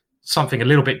play something a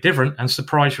little bit different and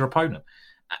surprise your opponent?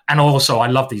 And also, I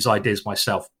love these ideas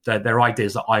myself. They're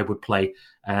ideas that I would play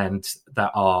and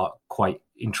that are quite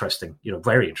interesting,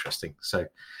 very interesting. So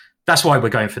that's why we're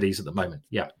going for these at the moment.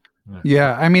 Yeah.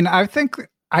 I mean, I think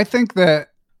that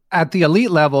at the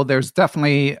elite level, there's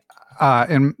definitely,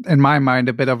 in my mind,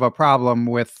 a bit of a problem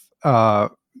with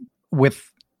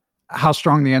how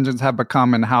strong the engines have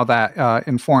become and how that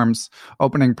informs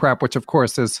opening prep, which of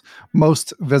course is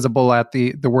most visible at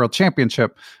the World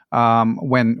Championship,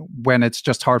 when it's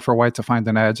just hard for white to find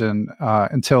an edge, and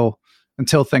until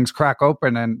things crack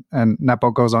open and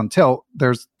Nepo goes on tilt,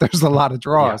 there's a lot of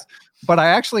draws. Yeah. But I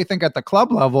actually think at the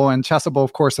club level, and Chessable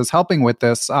of course is helping with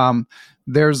this,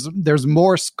 there's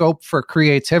more scope for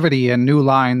creativity and new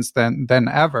lines than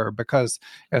ever, because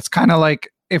it's kind of like,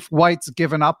 if white's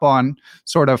given up on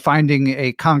sort of finding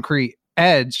a concrete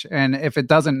edge, and if it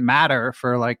doesn't matter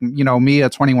for me, a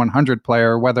 2100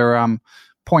 player, whether I'm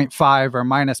 0.5 or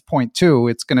minus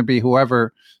 0.2, it's going to be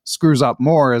whoever screws up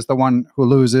more is the one who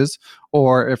loses.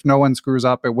 Or if no one screws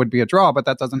up, it would be a draw, but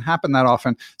that doesn't happen that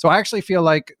often. So I actually feel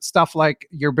like stuff like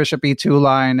your bishop E2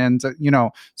 line and,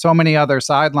 so many other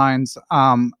sidelines,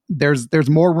 there's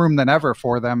more room than ever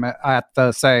for them at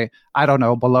the, say, I don't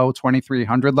know, below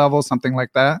 2300 level, something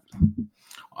like that.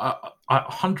 I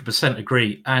 100%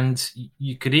 agree. And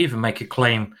you could even make a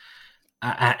claim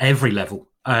at every level,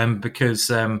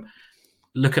 because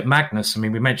look at Magnus. I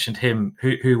mean, we mentioned him.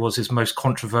 Who was his most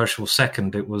controversial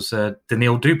second? It was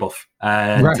Daniil Dubov.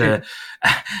 And, right.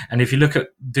 And if you look at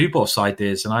Dubov's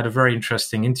ideas, and I had a very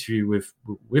interesting interview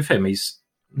with him. He's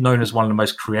known as one of the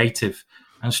most creative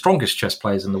and strongest chess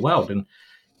players in the world. And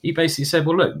he basically said,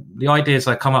 well, look, the ideas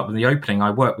I come up with in the opening,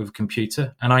 I work with a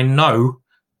computer, and I know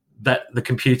that the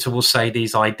computer will say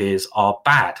these ideas are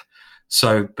bad.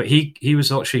 So, but he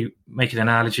was actually making an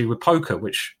analogy with poker,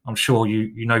 which I'm sure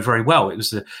you know very well. It was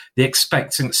the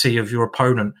expectancy of your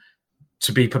opponent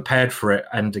to be prepared for it.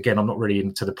 And again, I'm not really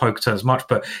into the poker terms much,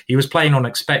 but he was playing on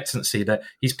expectancy, that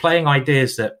he's playing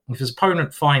ideas that if his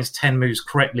opponent finds 10 moves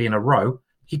correctly in a row,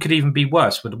 he could even be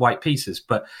worse with the white pieces,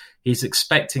 but he's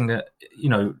expecting that,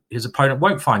 his opponent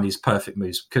won't find these perfect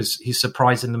moves because he's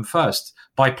surprising them first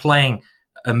by playing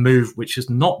a move which is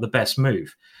not the best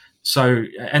move. So,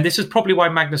 and this is probably why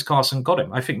Magnus Carlsen got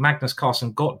him. I think Magnus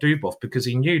Carlsen got Dubov because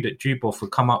he knew that Dubov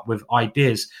would come up with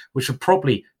ideas which would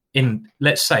probably,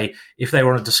 let's say, if they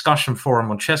were on a discussion forum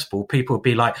on Chessball, people would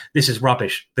be like, this is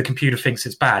rubbish. The computer thinks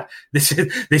it's bad. This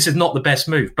is not the best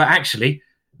move. But actually,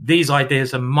 these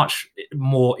ideas are much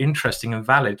more interesting and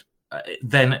valid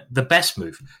than the best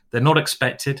move. They're not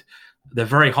expected. They're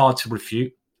very hard to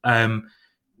refute.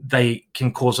 They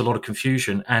can cause a lot of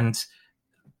confusion. And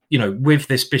with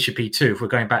this bishop e2, if we're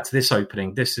going back to this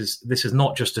opening, this is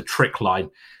not just a trick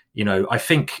line. I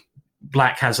think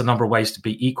black has a number of ways to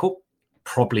be equal,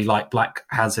 probably like black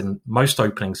has in most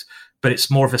openings, but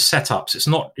it's more of a setups. It's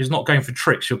not going for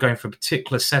tricks. You're going for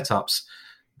particular setups,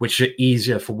 which are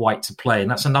easier for white to play.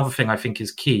 And that's another thing I think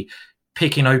is key.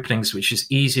 Picking openings, which is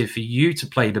easier for you to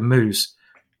play the moves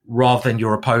rather than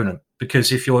your opponent.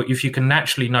 Because if you can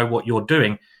naturally know what you're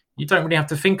doing, you don't really have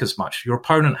to think as much. Your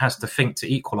opponent has to think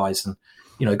to equalize. And,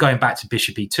 going back to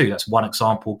bishop e2, that's one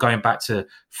example. Going back to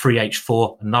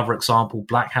 3h4, another example.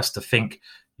 Black has to think.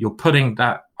 You're putting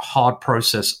that hard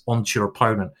process onto your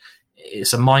opponent.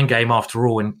 It's a mind game after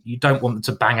all, and you don't want them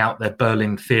to bang out their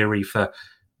Berlin theory for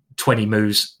 20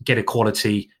 moves, get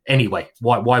equality anyway.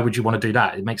 Why would you want to do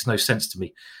that? It makes no sense to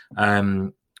me.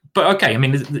 But okay, I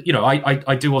mean,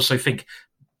 I do also think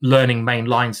learning main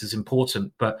lines is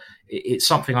important, but it's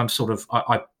something I'm sort of,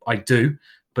 I do,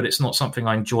 but it's not something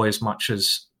I enjoy as much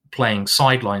as playing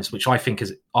sidelines, which I think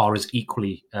are as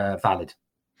equally valid.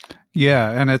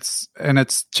 Yeah, and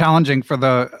it's challenging for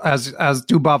as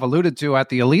Dubov alluded to, at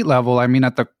the elite level. I mean,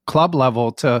 at the club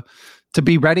level, to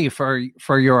be ready for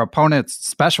your opponent's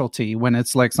specialty when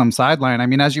it's like some sideline. I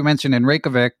mean, as you mentioned in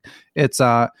Reykjavik, it's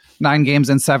 9 games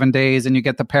in 7 days, and you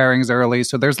get the pairings early,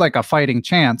 so there's like a fighting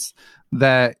chance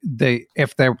that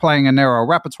if they're playing a narrow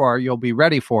repertoire, you'll be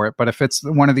ready for it. But if it's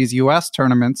one of these US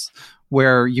tournaments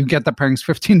where you get the pairings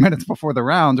 15 minutes before the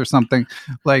round or something,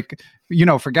 like,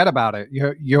 forget about it.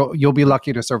 You'll be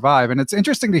lucky to survive. And it's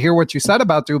interesting to hear what you said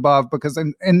about Dubov, because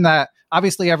in that,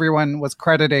 obviously everyone was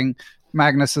crediting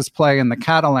Magnus's play in the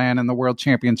Catalan in the World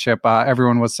Championship.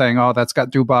 Everyone was saying, oh, that's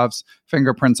got Dubov's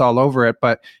fingerprints all over it.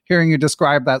 But hearing you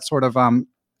describe that sort of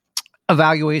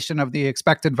evaluation of the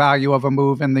expected value of a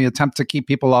move and the attempt to keep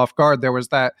people off guard, there was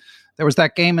that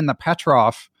game in the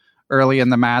Petrov early in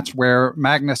the match where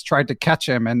Magnus tried to catch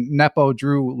him and Nepo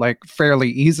drew like fairly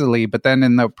easily. But then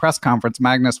in the press conference,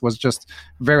 Magnus was just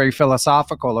very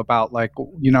philosophical about like,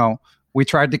 we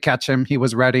tried to catch him. He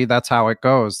was ready. That's how it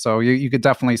goes. So you could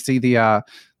definitely see the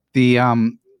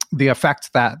effect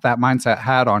that mindset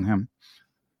had on him.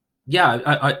 Yeah,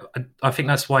 I think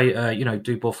that's why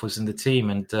Dubov was in the team.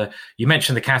 And you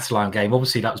mentioned the Catalan game.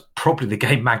 Obviously, that was probably the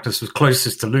game Magnus was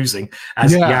closest to losing,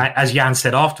 as Jan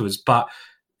said afterwards. But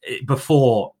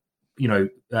before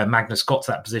Magnus got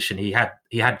to that position, he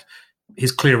had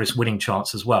his clearest winning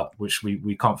chance as well, which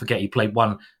we can't forget. He played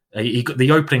one.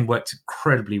 The opening worked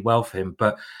incredibly well for him,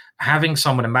 but having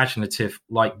someone imaginative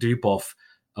like Dubov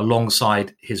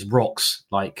alongside his rocks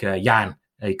like Jan,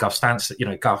 Guff Stanson,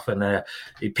 Guff and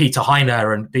Peter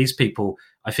Heiner and these people,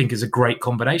 I think is a great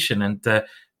combination. And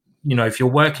if you're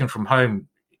working from home,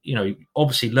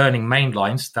 obviously learning main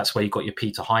lines, that's where you got your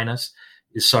Peter Heiners,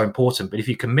 is so important. But if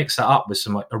you can mix that up with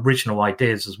some original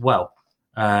ideas as well,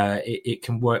 it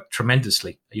can work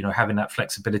tremendously, having that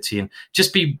flexibility and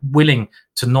just be willing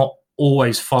to not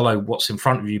always follow what's in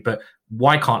front of you, but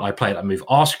why can't I play that move?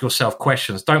 Ask yourself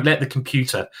questions. Don't let the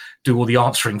computer do all the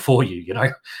answering for you.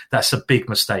 That's a big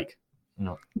mistake.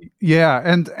 Yeah.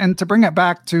 And to bring it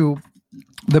back to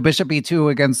the bishop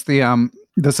e2 against the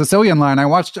Sicilian line, I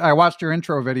watched your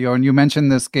intro video, and you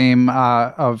mentioned this game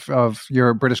of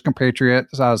your British compatriot,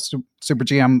 Super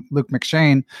GM Luke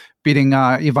McShane, beating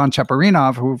Ivan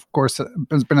Cheparinov, who of course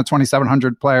has been a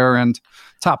 2700 player and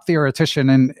top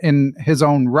theoretician in his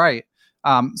own right.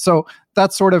 So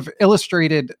that sort of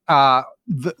illustrated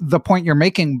the point you're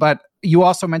making. But you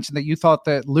also mentioned that you thought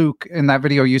that Luke, in that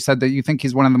video, you said that you think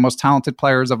he's one of the most talented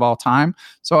players of all time.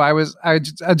 So I'd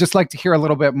just like to hear a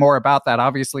little bit more about that.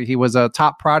 Obviously, he was a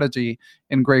top prodigy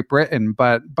in Great Britain,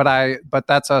 but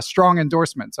that's a strong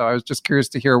endorsement. So I was just curious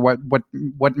to hear what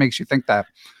makes you think that.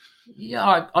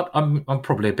 Yeah, I'm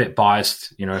probably a bit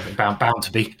biased, bound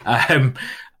to be.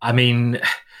 I mean,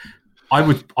 I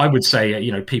would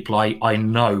say, people I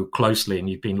know closely, and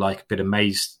you've been like a bit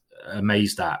amazed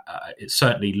at, it's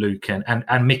certainly Luke and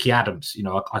Mickey Adams.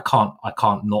 I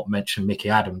can't not mention Mickey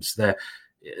Adams. They're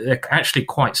actually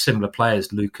quite similar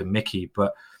players, Luke and Mickey,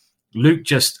 but Luke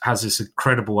just has this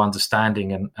incredible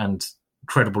understanding and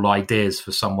incredible ideas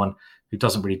for someone who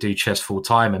doesn't really do chess full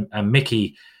time. And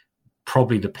Mickey,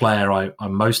 probably the player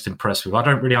I'm most impressed with. I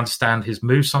don't really understand his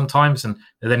moves sometimes, and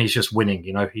then he's just winning.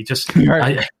 He just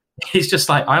he's just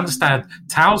like, I understand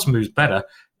Tao's moves better,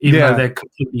 even though they're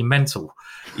completely mental.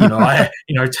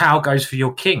 Tao goes for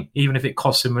your king, even if it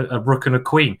costs him a rook and a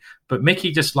queen. But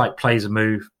Mickey just like plays a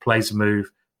move. He's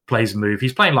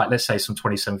playing like, let's say, some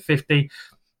 2750,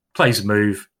 plays a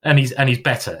move, and he's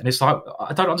better. And it's like,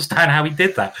 I don't understand how he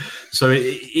did that. So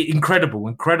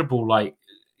incredible, like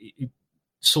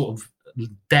sort of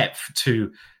depth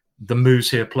to the moves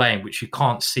here playing, which you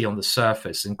can't see on the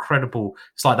surface. Incredible.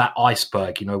 It's like that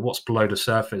iceberg, what's below the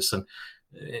surface. And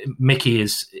Mickey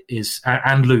is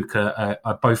and Luke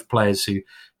are both players who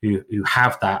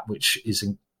have that, which is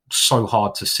so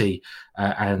hard to see,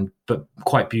 but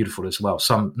quite beautiful as well.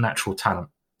 Some natural talent,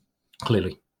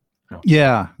 clearly.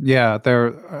 Yeah.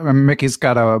 Mickey's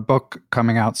got a book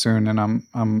coming out soon, and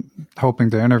I'm hoping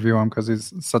to interview him because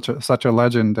he's such a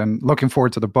legend, and looking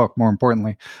forward to the book. More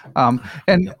importantly,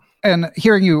 and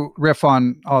hearing you riff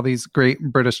on all these great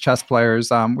British chess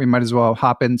players, we might as well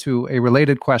hop into a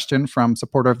related question from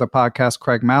supporter of the podcast,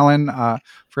 Craig Mallon.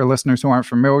 For listeners who aren't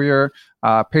familiar,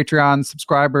 Patreon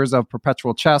subscribers of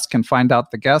Perpetual Chess can find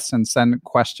out the guests and send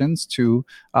questions to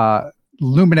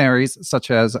luminaries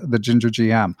such as the Ginger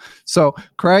GM. So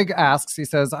Craig asks, he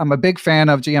says, I'm a big fan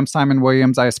of GM Simon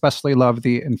Williams. I especially love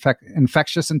the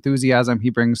infectious enthusiasm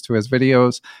he brings to his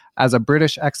videos. As a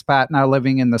British expat now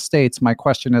living in the States, my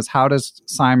question is, how does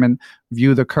Simon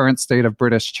view the current state of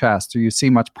British chess? Do you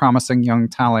see much promising young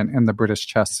talent in the British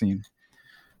chess scene?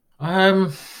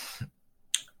 There's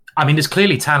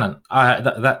clearly talent.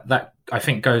 That I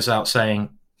think goes out saying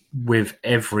with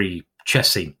every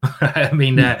chess scene.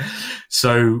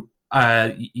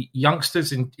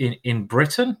 Youngsters in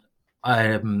Britain,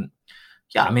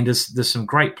 there's some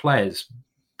great players,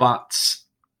 but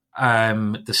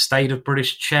the state of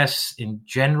British chess in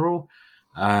general,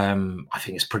 I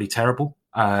think it's pretty terrible.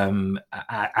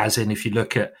 As in, if you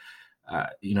look at,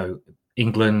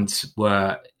 England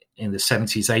were in the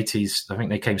 70s, 80s, I think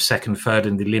they came second, third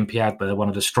in the Olympiad, but they're one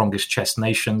of the strongest chess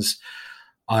nations.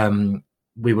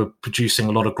 We were producing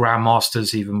a lot of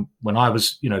grandmasters, even when I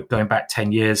was, going back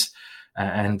 10 years.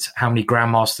 And how many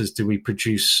grandmasters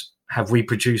have we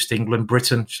produced, England,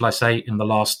 Britain, shall I say, in the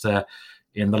last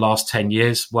 10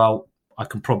 years? Well, I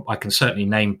can certainly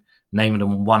name them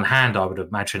on one hand, I would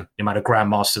imagine, the amount of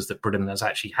grandmasters that Britain has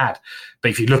actually had.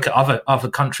 But if you look at other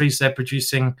countries, they're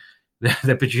producing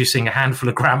a handful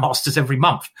of grandmasters every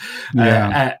month.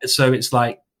 Yeah. So it's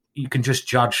like, you can just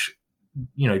judge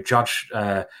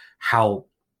how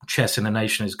chess in a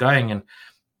nation is going. And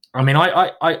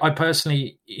I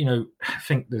personally,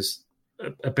 think there's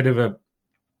a bit of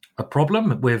a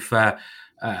problem with, I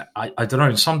don't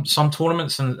know, some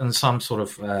tournaments and some sort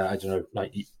of,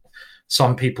 like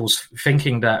some people's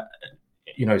thinking that,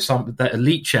 that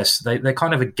elite chess, they're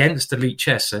kind of against elite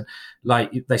chess. And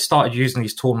like, they started using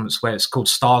these tournaments where it's called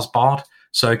stars barred.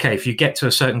 So, okay, if you get to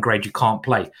a certain grade, you can't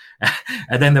play.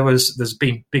 And then there's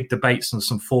been big debates on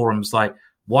some forums like,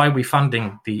 why are we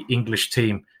funding the English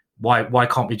team? Why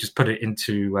can't we just put it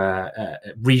into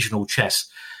regional chess?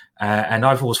 And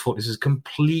I've always thought this is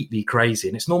completely crazy.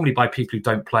 And it's normally by people who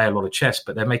don't play a lot of chess,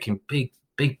 but they're making big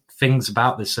things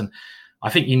about this. And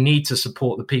I think you need to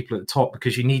support the people at the top,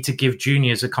 because you need to give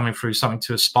juniors who are coming through something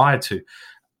to aspire to.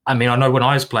 I know when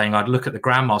I was playing, I'd look at the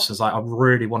grandmasters like, I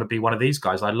really want to be one of these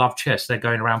guys. I love chess. They're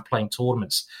going around playing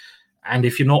tournaments. And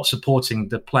if you're not supporting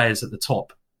the players at the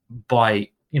top by,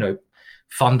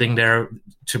 funding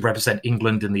to represent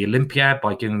England in the Olympiad,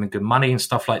 by giving them good money and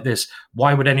stuff like this,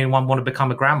 why would anyone want to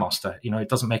become a grandmaster? It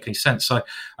doesn't make any sense. So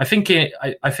I think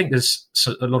there's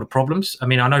a lot of problems. I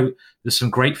know there's some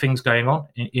great things going on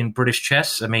in British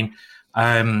chess. And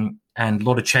a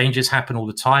lot of changes happen all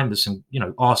the time. There's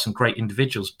some great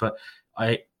individuals, but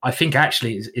I think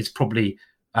actually it's probably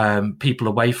people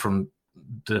away from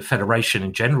the federation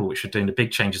in general, which are doing the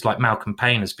big changes. Like Malcolm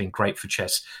Payne has been great for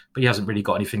chess, but he hasn't really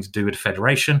got anything to do with the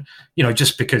federation.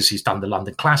 Just because he's done the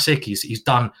London Classic, he's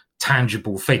done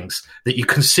tangible things that you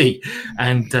can see.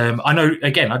 And I know,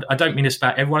 again, I don't mean this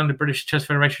about everyone in the British Chess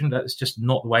Federation. That's just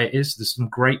not the way it is. There's some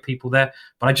great people there,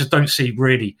 but I just don't see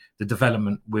really the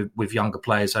development with younger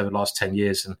players over the last 10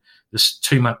 years. And there's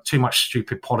too much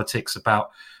stupid politics about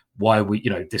why we,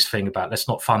 this thing about let's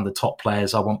not fund the top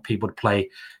players. I want people to play,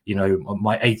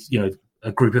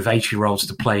 a group of 8-year-olds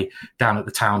to play down at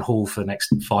the town hall for the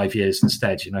next 5 years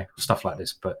instead, stuff like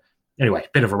this. But Anyway,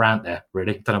 bit of a rant there,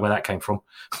 really. Don't know where that came from.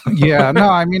 Yeah, no,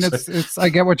 I mean, it's. I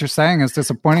get what you're saying. It's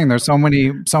disappointing. There's so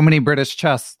many British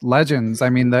chess legends. I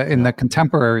mean, in the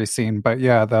contemporary scene, but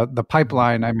yeah, the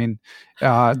pipeline. I mean,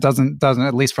 doesn't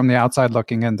at least from the outside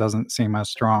looking in, doesn't seem as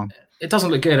strong. It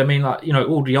doesn't look good. I mean, like,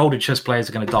 all the older chess players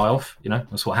are going to die off.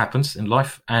 That's what happens in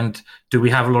life. And do we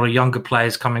have a lot of younger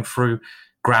players coming through?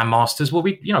 Grandmasters. Well,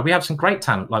 we have some great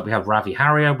talent. Like we have Ravi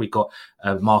Harrier, we got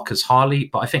Marcus Harley,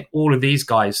 but I think all of these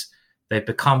guys, they've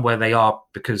become where they are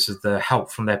because of the help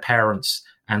from their parents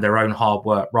and their own hard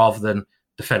work, rather than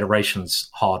the federation's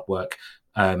hard work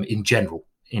in general.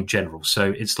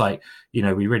 So it's like, we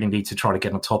really need to try to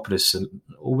get on top of this,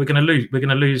 or we're going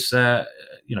to lose.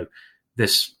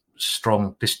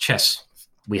 This chess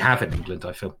we have in England,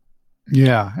 I feel.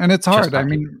 Yeah, and it's hard. I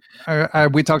mean,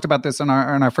 we talked about this in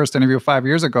our first interview 5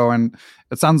 years ago, and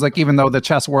it sounds like even though the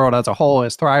chess world as a whole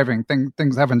is thriving,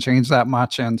 things haven't changed that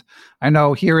much. And I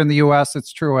know here in the U.S.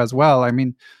 it's true as well. I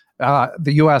mean,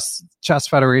 the U.S. Chess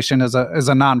Federation is a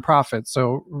nonprofit,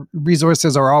 so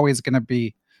resources are always going to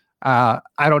be, I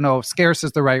don't know if scarce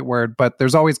is the right word, but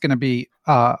there's always going to be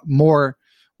more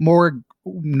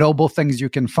noble things you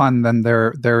can fund than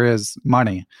there is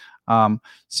money.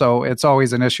 So it's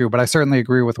always an issue, but I certainly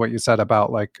agree with what you said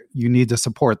about, like, you need to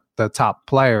support the top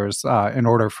players in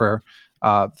order for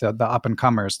the up and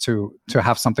comers to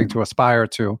have something to aspire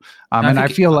to. And I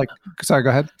feel like, sorry, go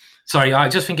ahead. Sorry, I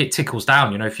just think it tickles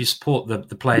down. If you support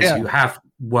the players who have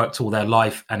worked all their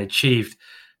life and achieved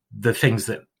the things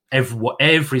that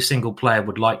every single player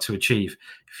would like to achieve,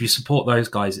 if you support those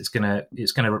guys, it's gonna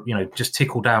just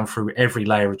tickle down through every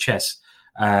layer of chess.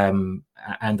 And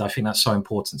I think that's so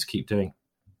important to keep doing.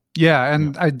 Yeah,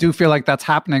 and I do feel like that's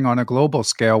happening on a global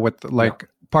scale with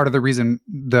part of the reason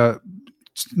the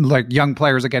young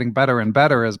players are getting better and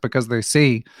better is because they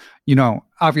see,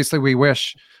 obviously we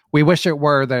wish it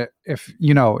were that if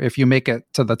you make it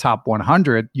to the top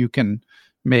 100, you can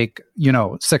make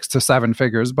 6 to 7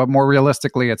 figures, but more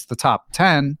realistically it's the top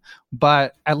 10.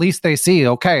 But at least they see,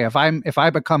 okay, if I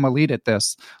become elite at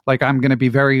this, like, I'm going to be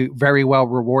very, very well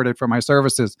rewarded for my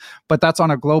services. But that's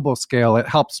on a global scale. It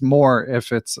helps more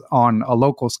if it's on a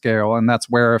local scale, and that's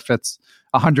where if it's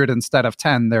 100 instead of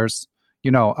 10, there's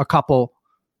a couple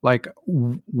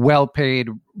well-paid,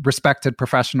 respected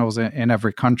professionals in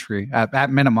every country at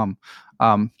minimum.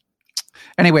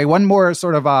 Anyway, one more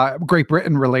sort of Great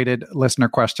Britain related listener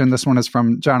question. This one is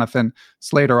from Jonathan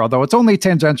Slater, although it's only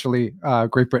tangentially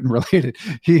Great Britain related.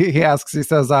 He asks, he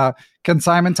says, can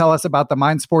Simon tell us about the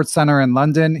Mind Sports Center in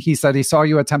London? He said he saw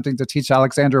you attempting to teach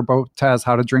Alexandra Botez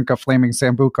how to drink a flaming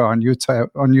Sambuca on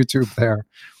YouTube there.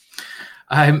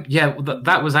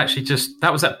 That was actually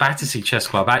that was at Battersea Chess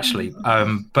Club, actually.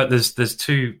 But there's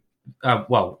two,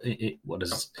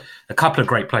 there's a couple of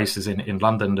great places in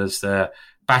London. There's the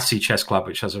Battersea Chess Club,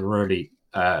 which has a really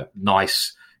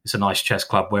nice chess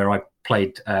club where I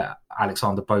played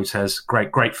Alexandra Botez.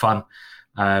 Great fun.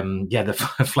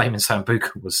 The flaming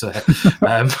Sambuca was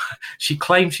she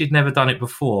claimed she'd never done it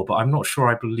before, but I'm not sure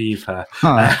I believe her.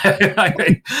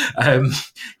 I'm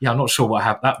not sure what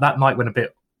happened. That night went a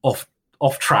bit off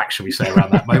track, shall we say,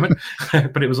 around that moment.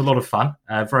 But it was a lot of fun.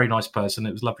 Very nice person.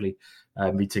 It was lovely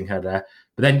meeting her there.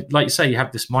 But then, like you say, you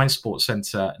have this Mind Sports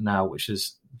Centre now, which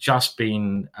has just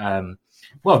been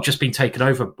taken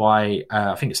over by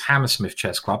I think it's Hammersmith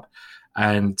Chess Club,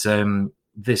 and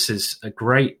this is a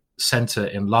great centre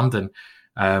in London,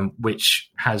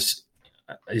 which it's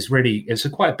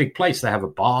quite a big place. They have a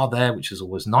bar there, which is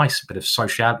always nice, a bit of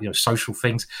social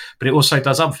things, but it also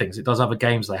does other things. It does other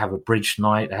games. They have a bridge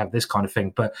night, they have this kind of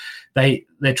thing, but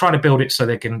they're trying to build it so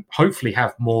they can hopefully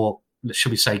have more,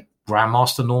 should we say,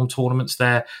 Grandmaster Norm tournaments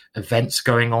there, events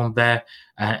going on there,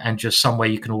 and just somewhere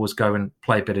you can always go and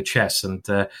play a bit of chess. And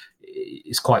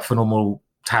it's quite phenomenal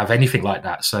to have anything like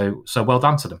that. So well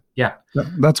done to them. Yeah,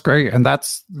 that's great, and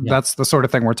that's the sort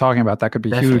of thing we're talking about. That could be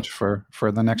Definitely. Huge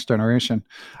for the next generation.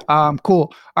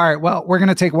 Cool. All right. Well, we're going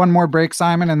to take one more break,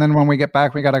 Simon, and then when we get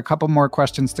back, we got a couple more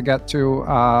questions to get to.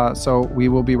 So we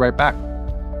will be right back.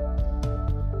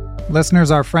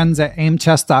 Listeners, our friends at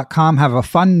aimchess.com have a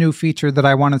fun new feature that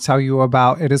I want to tell you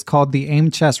about. It is called the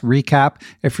Aim Chess Recap.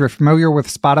 If you're familiar with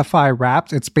Spotify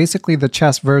Wrapped, it's basically the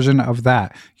chess version of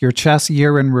that, your chess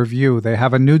year in review. They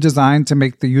have a new design to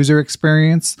make the user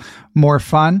experience more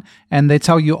fun, and they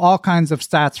tell you all kinds of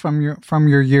stats from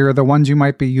your year, the ones you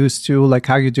might be used to, like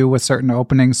how you do with certain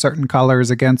openings, certain colors,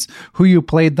 against who you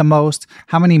played the most,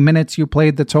 how many minutes you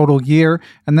played the total year,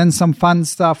 and then some fun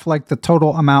stuff like the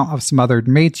total amount of smothered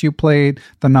mates you played,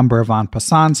 the number of en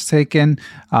passants taken,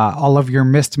 all of your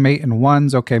missed mate and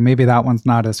ones. Okay, maybe that one's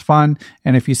not as fun.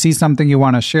 And if you see something you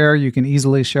want to share, you can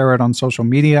easily share it on social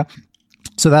media.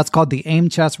 So that's called the Aim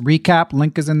Chess Recap.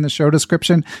 Link is in the show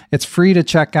description. It's free to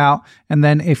check out. And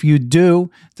then if you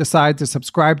do decide to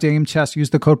subscribe to Aim Chess, use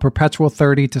the code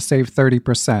Perpetual30 to save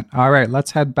 30%. All right,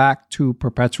 let's head back to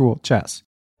Perpetual Chess.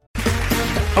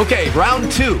 Okay,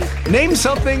 round 2. Name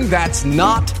something that's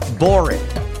not boring.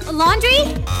 A laundry?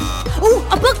 Ooh,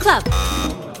 a book club.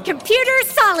 Computer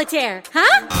solitaire,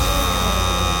 huh?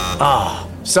 Ah,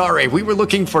 sorry, we were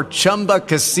looking for Chumba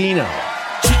Casino.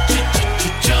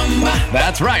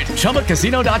 That's right.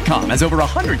 ChumbaCasino.com has over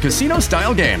 100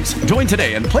 casino-style games. Join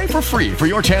today and play for free for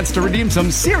your chance to redeem some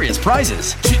serious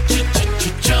prizes.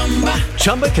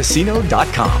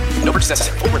 ChumbaCasino.com. No purchase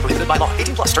necessary. Void where prohibited by law.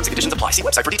 18+. Terms and conditions apply. See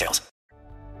website for details.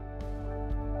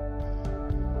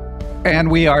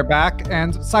 And we are back.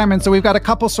 And Simon, so we've got a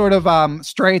couple sort of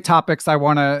stray topics I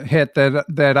want to hit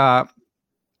that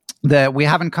we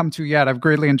haven't come to yet. I've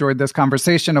greatly enjoyed this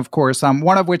conversation, of course.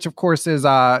 One of which, of course, is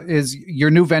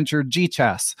your new venture,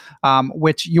 G-Chess,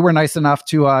 which you were nice enough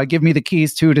to give me the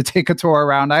keys to take a tour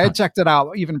around. I had checked it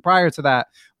out even prior to that,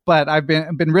 but I've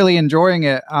been really enjoying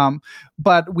it.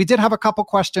 But we did have a couple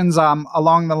questions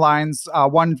along the lines,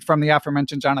 one from the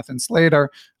aforementioned Jonathan Slater,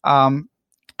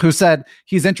 who said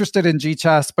he's interested in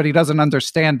G-Chess, but he doesn't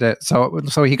understand it.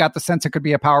 So he got the sense it could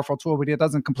be a powerful tool, but he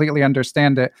doesn't completely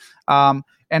understand it.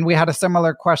 And we had a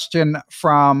similar question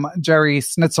from Jerry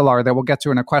Snitzelar that we'll get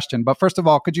to in a question. But first of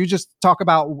all, could you just talk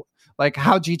about like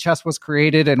how G-Chess was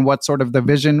created and what sort of the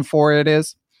vision for it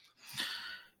is?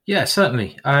 Yeah,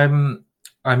 certainly. I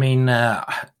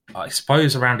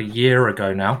suppose around a year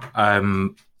ago now,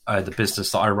 the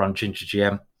business that I run, Ginger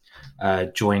GM,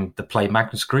 joined the Play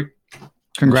Magnus Group.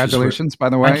 Congratulations, by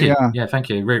the way. Thank you. Yeah, thank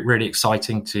you. Really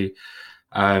exciting to,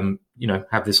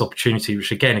 have this opportunity,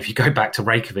 which again, if you go back to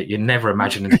Reykjavik, you're never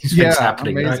imagining these things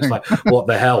happening. You know? It's like, what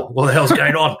the hell's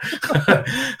going on?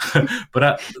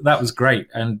 But that was great.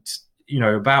 And,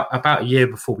 about a year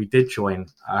before we did join,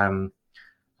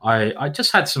 I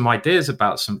just had some ideas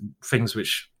about some things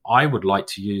which I would like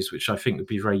to use, which I think would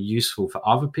be very useful for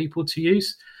other people to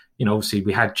use. Obviously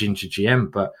we had Ginger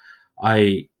GM, but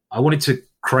I wanted to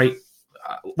create.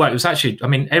 Well, it was actually,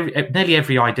 nearly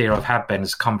every idea I've had, Ben,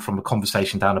 has come from a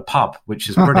conversation down a pub, which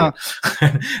is brilliant.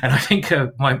 And I think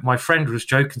my friend was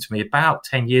joking to me about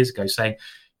 10 years ago saying,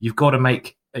 you've got to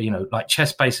make, like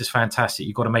chess base is fantastic.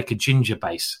 You've got to make a ginger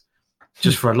base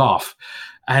just for a laugh.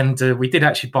 And we did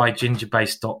actually buy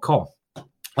gingerbase.com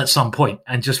at some point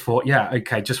and just thought, yeah,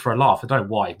 okay, just for a laugh. I don't know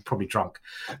why, probably drunk.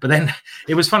 But then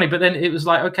it was funny. But then it was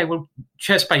like, okay, well,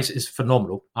 chess base is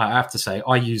phenomenal. I have to say,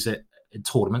 I use it in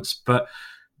tournaments, but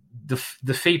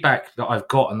the feedback that I've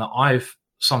got and that I've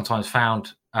sometimes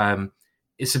found,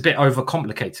 it's a bit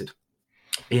overcomplicated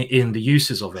in the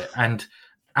uses of it. And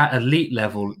at elite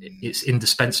level, it's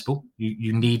indispensable.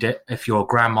 You need it if you're a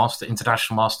grandmaster,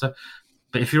 international master.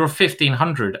 But if you're a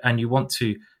 1500 and you want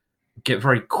to get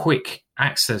very quick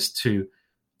access to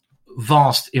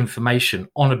vast information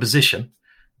on a position,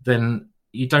 then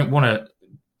you don't want to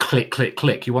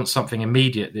click. You want something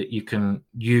immediate that you can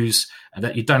use and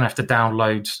that you don't have to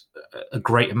download a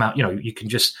great amount. You can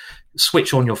just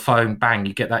switch on your phone, bang,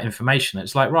 you get that information.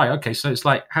 It's like, right, okay, so it's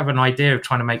like have an idea of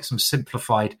trying to make some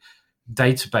simplified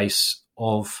database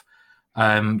of,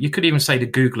 you could even say the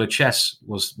Googler chess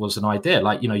was an idea.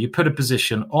 Like, you put a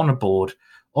position on a board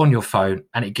on your phone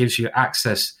and it gives you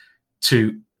access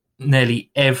to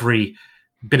nearly every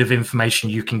bit of information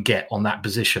you can get on that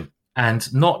position.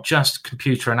 And not just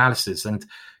computer analysis. And,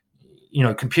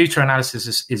 computer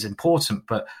analysis is important,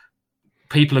 but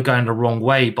people are going the wrong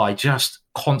way by just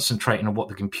concentrating on what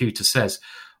the computer says.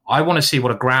 I want to see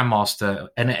what a grandmaster,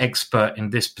 an expert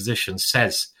in this position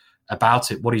says about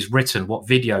it, what he's written, what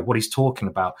video, what he's talking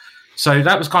about. So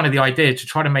that was kind of the idea, to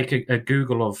try to make a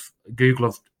Google of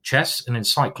chess, an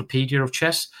encyclopedia of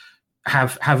chess.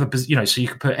 Have a, so you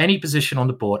can put any position on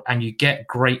the board and you get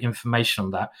great information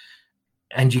on that.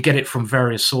 And you get it from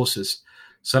various sources.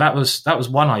 So that was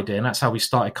one idea, and that's how we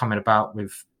started coming about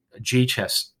with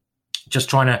G-Chess, just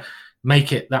trying to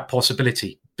make it that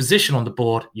possibility. Position on the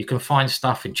board, you can find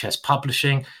stuff in chess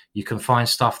publishing, you can find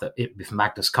stuff if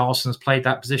Magnus Carlsen's played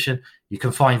that position, you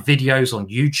can find videos on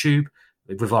YouTube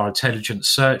with our intelligent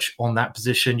search on that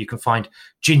position, you can find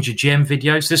Ginger GM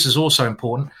videos. This is also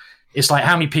important. It's like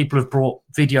how many people have brought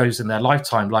videos in their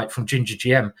lifetime, like from Ginger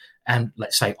GM, and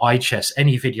let's say iChess,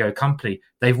 any video company,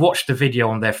 they've watched the video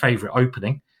on their favorite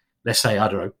opening. Let's say,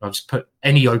 I'll just put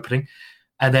any opening.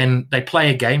 And then they play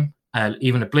a game,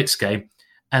 even a blitz game.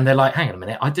 and they're like, hang on a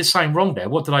minute, I did something wrong there.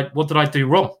 What did I do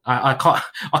wrong? I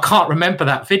can't remember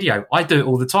that video. I do it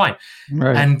all the time.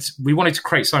 Right. And we wanted to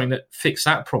create something that fixed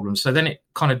that problem. So then it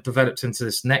kind of developed into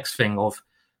this next thing of,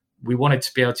 we wanted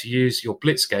to be able to use your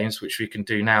Blitz games, which we can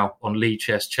do now on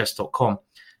Lichess, chess.com,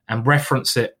 and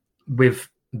reference it with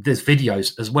these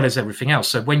videos as well as everything else.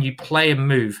 So when you play a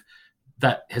move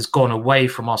that has gone away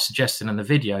from our suggestion in the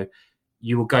video,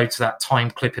 you will go to that time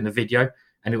clip in the video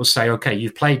and it will say, okay,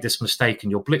 you've played this mistake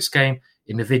in your Blitz game.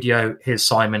 In the video, here's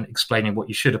Simon explaining what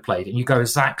you should have played. And you go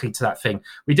exactly to that thing.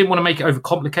 We didn't want to make it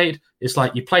overcomplicated. It's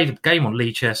like you played a game on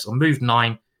Lichess on move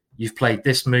 9. You've played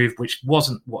this move, which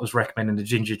wasn't what was recommended in the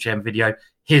Ginger Gem video.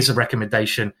 Here's a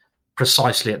recommendation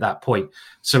precisely at that point.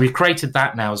 So we've created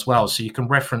that now as well. So you can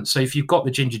reference. So if you've got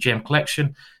the Ginger Gem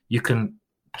collection, you can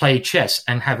play chess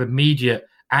and have immediate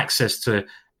access to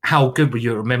how good were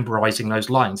you at memorizing those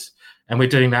lines. And we're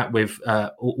doing that with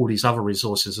all these other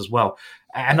resources as well.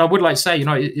 And I would like to say,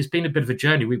 it's been a bit of a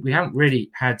journey. We haven't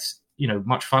really had,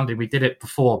 much funding. We did it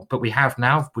before, but we have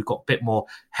now. We've got a bit more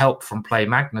help from Play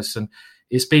Magnus. And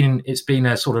it's been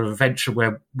a sort of adventure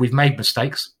where we've made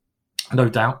mistakes, no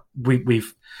doubt. We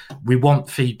want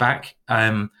feedback.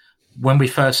 When we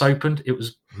first opened, it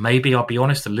was maybe, I'll be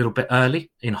honest, a little bit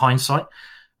early in hindsight.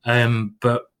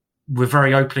 But we're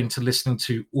very open to listening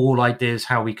to all ideas,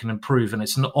 how we can improve. And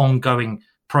it's an ongoing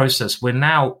process. We're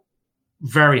now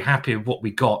very happy with what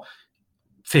we got,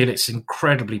 feel it's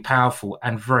incredibly powerful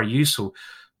and very useful,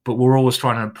 but we're always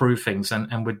trying to improve things.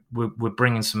 And we're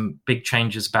bringing some big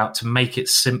changes about to make it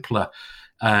simpler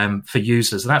for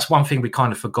users. And that's one thing we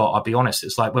kind of forgot, I'll be honest.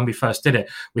 It's like when we first did it,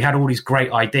 we had all these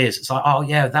great ideas. It's like, oh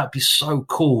yeah, that'd be so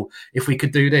cool if we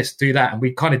could do this, do that. And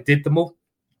we kind of did them all.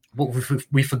 What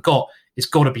we forgot, it's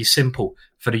got to be simple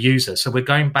for the user. So we're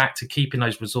going back to keeping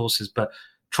those resources, but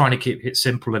trying to keep it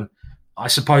simple. And I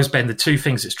suppose, Ben, the two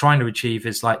things it's trying to achieve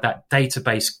is like that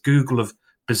database Google of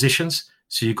positions.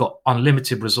 So you've got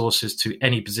unlimited resources to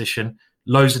any position,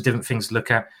 loads of different things to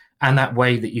look at, and that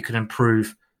way that you can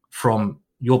improve from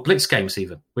your Blitz games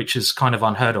even, which is kind of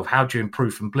unheard of. How do you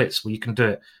improve from Blitz? Well, you can do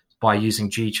it by using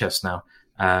G-Chess now.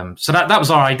 So that was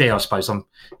our idea, I suppose,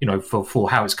 for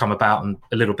how it's come about and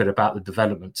a little bit about the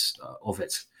development of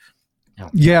it.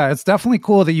 Yeah, it's definitely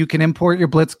cool that you can import your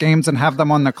Blitz games and have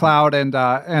them on the cloud. And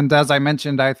as I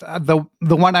mentioned, the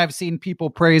one I've seen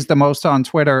people praise the most on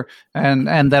Twitter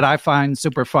and that I find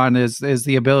super fun is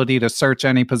the ability to search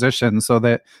any position, so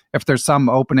that if there's some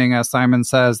opening, as Simon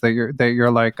says, that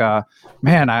you're like,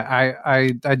 man,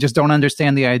 I just don't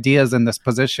understand the ideas in this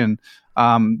position.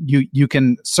 You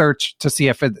can search to see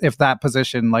if that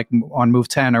position, like on move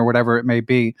 10 or whatever it may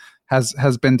be,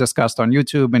 has been discussed on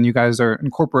YouTube, and you guys are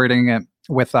incorporating it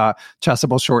with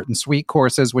Chessable short and sweet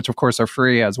courses, which of course are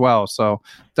free as well. So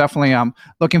definitely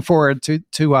looking forward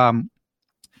to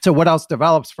what else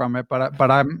develops from it.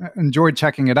 But I'm enjoyed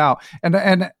checking it out.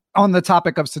 And on the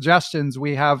topic of suggestions,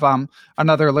 we have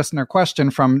another listener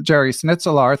question from Jerry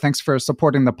Snitzelar. Thanks for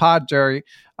supporting the pod, Jerry.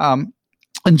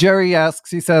 And Jerry asks,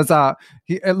 he says,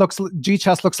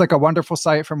 G-Chess looks like a wonderful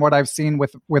site from what I've seen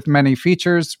with many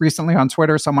features. Recently on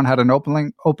Twitter, someone had an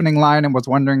opening line and was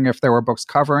wondering if there were books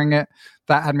covering it.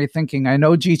 That had me thinking, I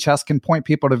know G-Chess can point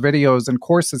people to videos and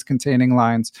courses containing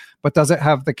lines, but does it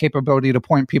have the capability to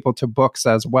point people to books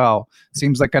as well?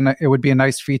 Seems like it would be a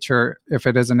nice feature if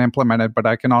it isn't implemented, but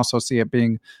I can also see it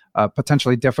being a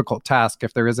potentially difficult task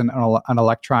if there isn't an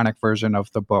electronic version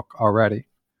of the book already.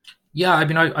 Yeah, I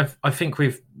mean, I think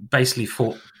we've basically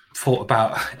thought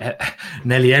about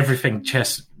nearly everything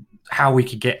chess, how we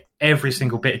could get every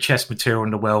single bit of chess material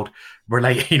in the world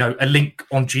relate, a link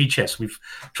on G-Chess. We've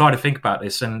tried to think about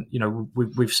this, and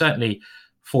we've certainly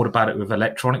thought about it with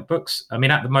electronic books. I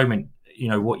mean, at the moment,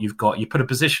 what you've got, you put a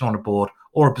position on a board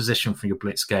or a position from your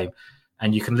Blitz game,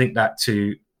 and you can link that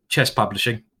to chess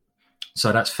publishing.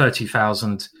 So that's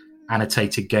 30,000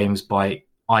 annotated games by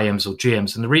IMs or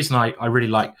GMs. And the reason I really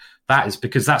like that is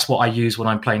because that's what I use when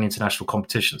I'm playing international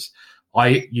competitions.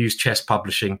 I use Chess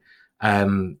Publishing,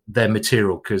 their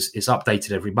material, because it's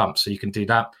updated every month. So you can do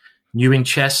that. New in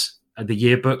Chess are the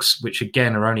yearbooks, which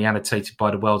again are only annotated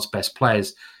by the world's best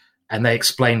players, and they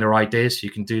explain their ideas.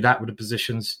 You can do that with the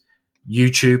positions.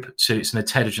 YouTube, so it's an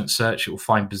intelligent search. It will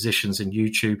find positions in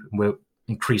YouTube, and we're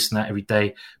increasing that every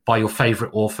day by your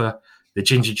favorite author. The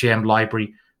Ginger GM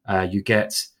library, you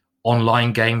get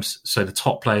online games, so the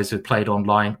top players who've played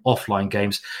online, offline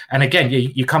games. And again,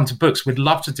 you come to books. We'd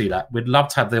love to do that. We'd love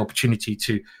to have the opportunity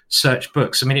to search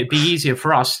books. I mean, it'd be easier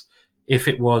for us if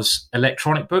it was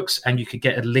electronic books and you could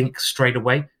get a link straight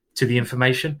away to the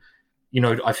information.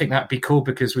 I think that'd be cool,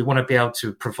 because we want to be able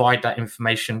to provide that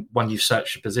information when you've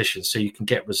searched a position, so you can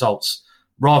get results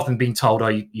rather than being told,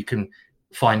 you can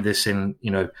find this in,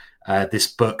 this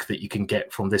book that you can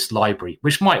get from this library,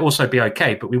 which might also be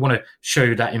okay, but we want to show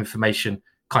you that information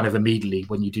kind of immediately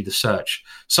when you do the search.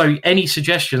 So any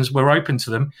suggestions, we're open to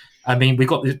them. I mean, we've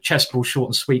got the chessball short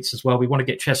and sweets as well. We want to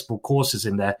get chessball courses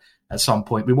in there at some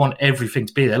point. We want everything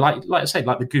to be there. Like I say,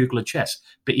 like the Google of chess,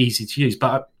 but easy to use. But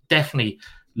I definitely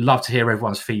love to hear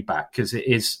everyone's feedback, because it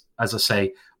is, as I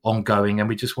say, ongoing, and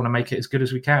we just want to make it as good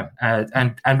as we can.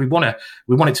 And we want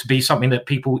it to be something that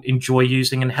people enjoy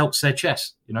using and helps their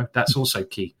chess. That's also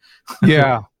key.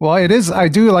 Yeah, well, it is. I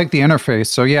do like the interface.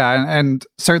 So yeah, and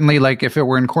certainly, like, if it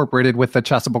were incorporated with the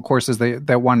Chessable courses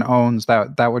that one owns,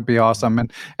 that would be awesome.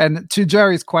 And to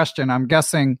Jerry's question, I'm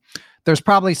guessing there's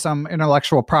probably some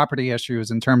intellectual property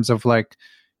issues in terms of, like,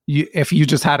 if you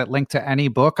just had it linked to any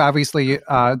book. Obviously,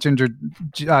 Ginger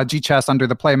G-Chess under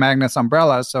the Play Magnus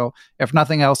umbrella. So if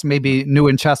nothing else, maybe New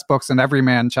in Chess books and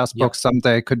Everyman chess books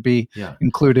someday could be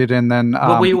included. And then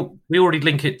we already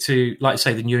link it to, like I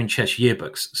say, the New in Chess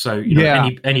yearbooks. So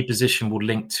any position will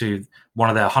link to one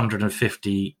of their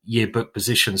 150 yearbook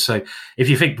positions. So if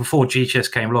you think before G-Chess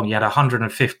came along, you had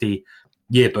 150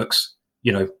 yearbooks,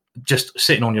 just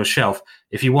sitting on your shelf.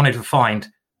 If you wanted to find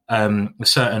a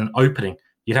certain opening,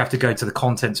 you'd have to go to the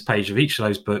contents page of each of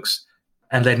those books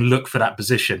and then look for that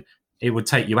position. It would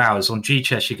take you hours. On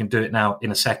G-Chess, you can do it now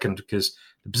in a second, because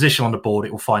the position on the board,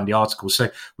 it will find the article.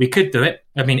 So we could do it.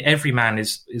 I mean, Everyman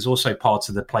is also part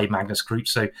of the Play Magnus group.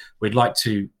 So we'd like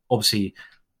to obviously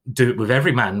do it with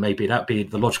Everyman. Maybe that'd be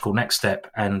the logical next step.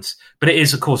 But it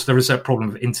is, of course, there is a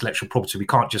problem with intellectual property. We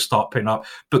can't just start putting up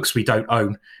books we don't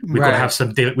own. We've got to have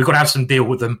some deal. We've got to have some deal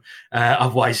with them.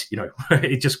 Otherwise,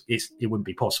 it wouldn't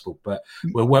be possible. But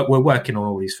we're working on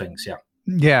all these things. Yeah.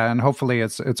 Yeah, and hopefully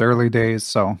it's early days.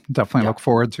 So definitely look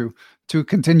forward to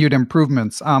continued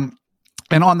improvements.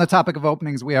 And on the topic of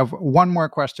openings, we have one more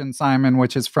question, Simon,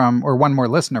 one more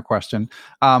listener question,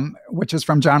 which is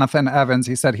from Jonathan Evans.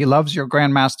 He said he loves your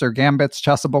Grandmaster Gambits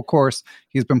Chessable course.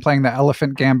 He's been playing the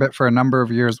Elephant Gambit for a number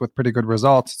of years with pretty good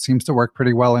results. It seems to work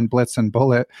pretty well in Blitz and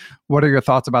Bullet. What are your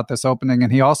thoughts about this opening?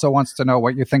 And he also wants to know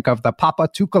what you think of the Papa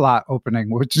Tukalat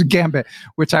opening, which is Gambit,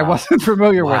 which I wasn't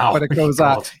familiar with, but it goes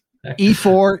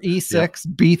E4, E6,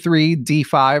 B3,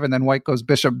 D5, and then white goes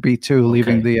Bishop B2,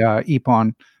 leaving the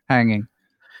E-pawn hanging.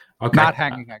 Okay. Not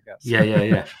hanging, I guess.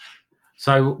 Yeah.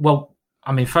 So, well,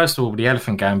 I mean, first of all, the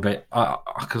Elephant Gambit, I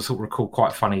can sort of recall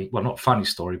quite a funny, well, not funny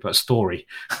story, but a story.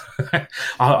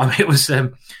 It was, I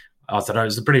don't know, it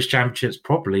was the British Championships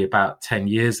probably about 10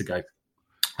 years ago.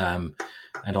 And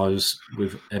I was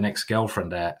with an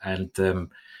ex-girlfriend there, and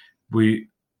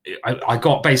I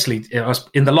got basically,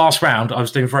 in the last round, I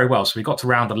was doing very well. So we got to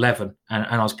round 11, and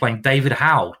I was playing David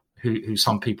Howell, who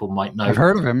some people might know. I've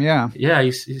heard of him, yeah. Yeah,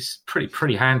 he's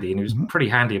pretty handy, and he was pretty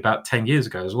handy about 10 years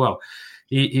ago as well.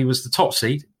 He was the top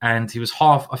seed, and he was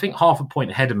half a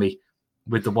point ahead of me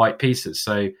with the white pieces.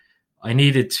 So I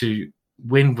needed to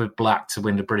win with black to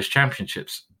win the British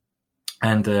Championships.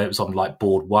 And it was on like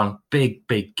board one, big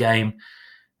game.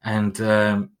 And,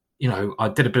 I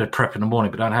did a bit of prep in the morning,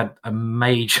 but I had a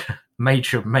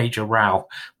major row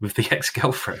with the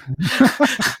ex-girlfriend.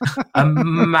 A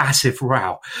massive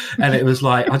row. And it was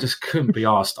like, I just couldn't be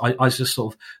asked. I just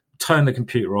sort of turned the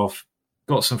computer off,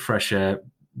 got some fresh air,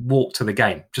 walked to the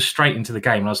game, just straight into the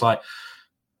game. And I was like,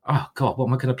 oh God, what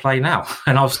am I going to play now?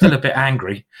 And I was still a bit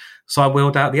angry. So I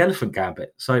wheeled out the Elephant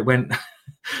Gambit. So it went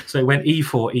E4,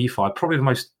 E5, probably the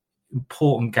most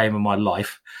important game of my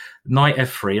life, knight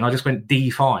F3. And I just went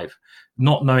D5.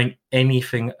 Not knowing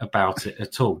anything about it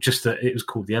at all, just that it was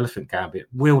called the Elephant Gambit,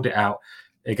 wheeled it out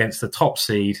against the top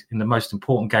seed in the most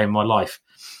important game of my life.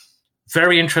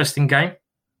 Very interesting game.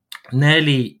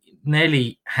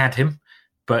 Nearly had him,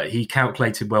 but he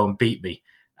calculated well and beat me.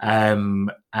 And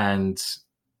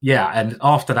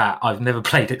after that, I've never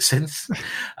played it since.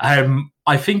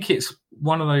 I think it's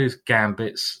one of those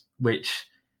gambits which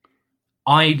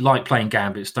I like playing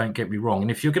gambits, don't get me wrong.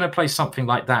 And if you're going to play something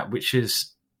like that, which is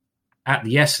at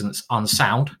the essence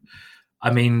unsound,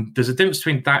 I mean, there's a difference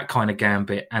between that kind of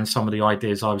gambit and some of the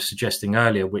ideas I was suggesting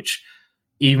earlier, which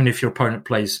even if your opponent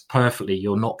plays perfectly,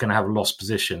 you're not going to have a lost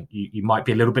position. You might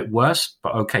be a little bit worse,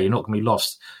 but okay, you're not going to be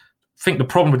lost. I think the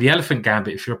problem with the Elephant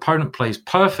Gambit, if your opponent plays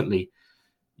perfectly,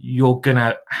 you're going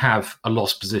to have a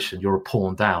lost position. You're a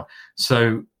pawn down.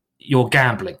 So you're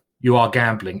gambling. You are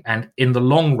gambling. And in the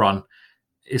long run,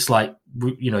 it's like,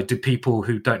 do people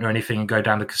who don't know anything and go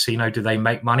down to the casino, do they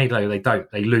make money? No, they don't.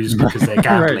 They lose because they're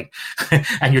gambling.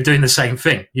 And you're doing the same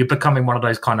thing. You're becoming one of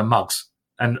those kind of mugs.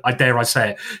 And I dare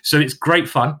say it. So it's great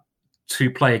fun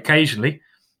to play occasionally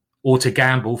or to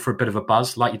gamble for a bit of a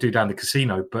buzz like you do down the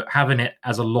casino. But having it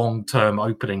as a long-term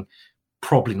opening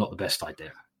probably not the best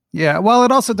idea. Yeah, well,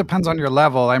 it also depends on your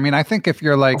level. I mean, I think if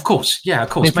you're like... Of course.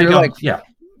 If maybe you're like, yeah.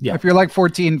 If you're like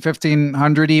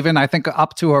 1,500 even, I think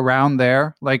up to around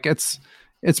there, like it's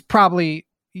probably,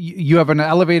 you have an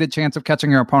elevated chance of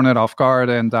catching your opponent off guard,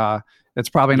 and it's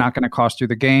probably not going to cost you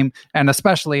the game. And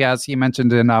especially as he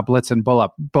mentioned in Blitz and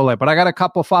Bullet. But I got a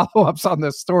couple follow-ups on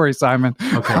this story, Simon.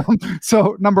 Okay.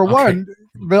 So number one,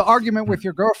 the argument with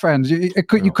your girlfriend, you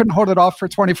couldn't hold it off for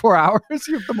 24 hours.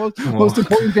 You have the most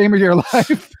important game of your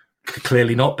life.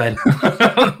 Clearly not, Ben. No,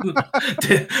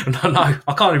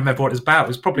 I can't remember what it was about. It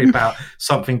was probably about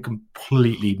something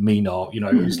completely menor.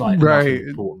 It was like right,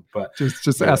 important, but just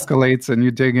escalates, and you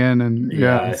dig in, and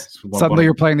suddenly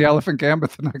you're playing the Elephant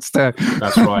Gambit the next day.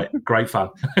 That's right, great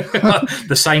fun.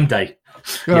 The same day.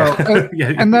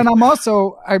 And then I'm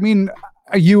also, I mean,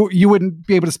 you wouldn't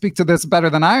be able to speak to this better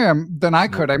than I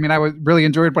could. I mean, I really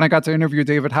enjoyed when I got to interview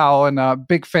David Howell, and a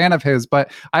big fan of his, but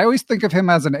I always think of him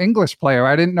as an English player.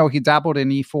 I didn't know he dabbled in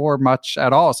E4 much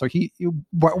at all. So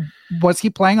was he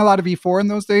playing a lot of E4 in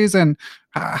those days, and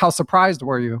how surprised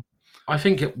were you? I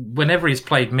think whenever he's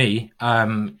played me,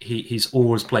 he's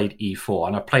always played E4,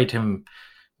 and I played him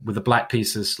with the black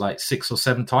pieces like 6 or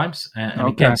 7 times. And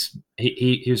against,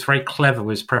 he was very clever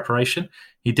with his preparation.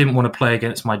 He didn't want to play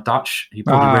against my Dutch. He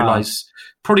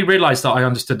probably realized that I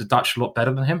understood the Dutch a lot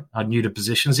better than him. I knew the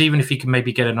positions, even if he could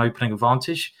maybe get an opening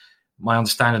advantage. My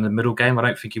understanding in the middle game, I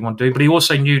don't think he wanted to do. But he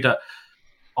also knew that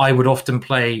I would often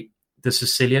play the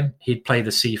Sicilian. He'd play the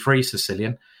C3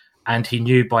 Sicilian. And he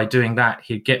knew by doing that,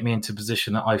 he'd get me into a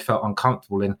position that I felt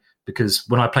uncomfortable in. Because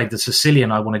when I played the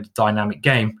Sicilian, I wanted a dynamic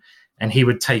game. And he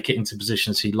would take it into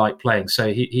positions he liked playing.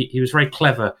 So he was very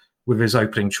clever with his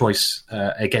opening choice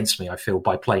against me, I feel,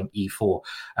 by playing E4.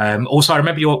 Also, I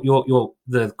remember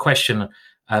the question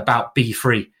about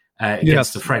B3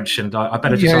 against the French, and I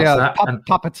better just answer that.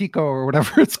 Papatico or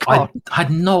whatever it's called. I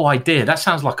had no idea. That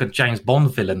sounds like a James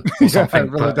Bond villain or something.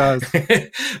 It really does.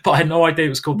 But I had no idea it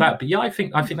was called that. But yeah, I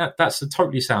think that's a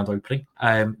totally sound opening.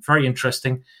 Very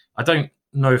interesting. I don't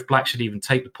know if Black should even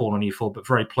take the pawn on E4, but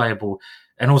very playable.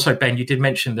 And also, Ben, you did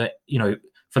mention that,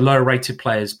 for lower rated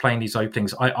players playing these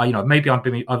openings, maybe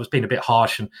I was being a bit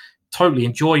harsh, and totally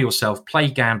enjoy yourself, play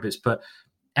gambits, but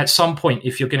at some point,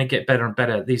 if you're going to get better and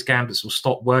better, these gambits will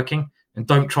stop working, and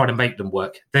don't try to make them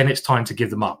work. Then it's time to give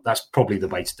them up. That's probably the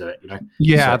way to do it,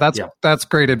 Yeah, that's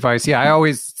great advice. Yeah, I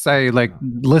always say, like,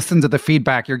 listen to the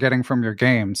feedback you're getting from your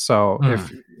game. So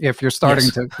if you're starting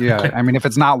to, I mean, if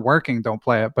it's not working, don't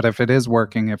play it. But if it is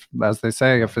working, if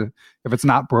it's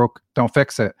not broke, don't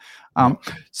fix it.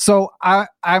 So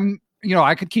I'm.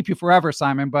 I could keep you forever,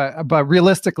 Simon, but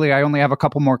realistically, I only have a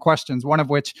couple more questions. One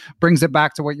of which brings it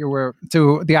back to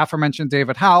to the aforementioned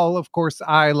David Howell. Of course,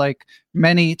 I, like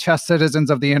many chess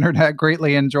citizens of the internet,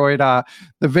 greatly enjoyed the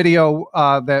video,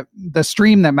 the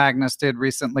stream that Magnus did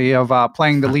recently of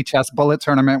playing the Lee Chess Bullet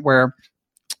tournament, where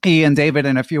he and David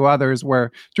and a few others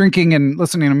were drinking and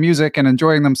listening to music and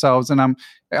enjoying themselves. And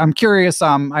I'm curious.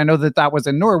 I know that was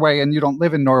in Norway, and you don't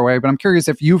live in Norway, but I'm curious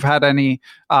if you've had any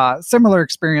similar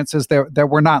experiences that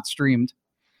were not streamed.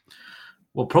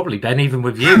 Well, probably, Ben, even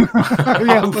with you.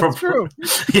 Yes, that's true.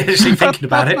 Yeah, actually thinking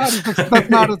about it. That's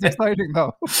not as exciting,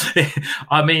 though.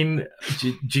 I mean,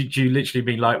 do you literally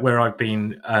mean like where I've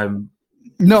been?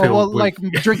 No, well, like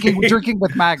drinking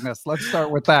with Magnus. Let's start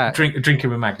with that.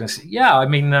 Drinking with Magnus. Yeah, I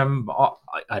mean,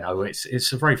 I know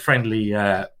it's a very friendly.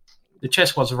 The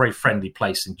chess was a very friendly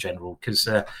place in general, because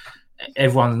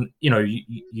everyone,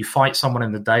 you fight someone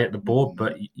in the day at the board,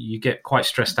 but you get quite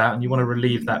stressed out, and you want to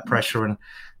relieve that pressure. And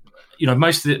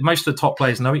most of the top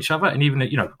players know each other, and even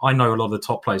I know a lot of the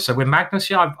top players. So with Magnus,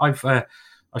 yeah, I've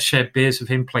shared beers with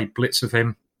him, played Blitz with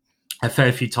him a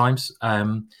fair few times.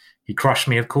 He crushed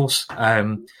me, of course,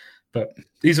 but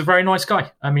he's a very nice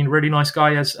guy. I mean, really nice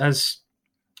guy. As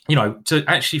to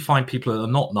actually find people that are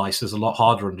not nice is a lot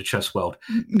harder in the chess world,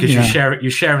 because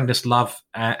you're sharing this love,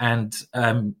 and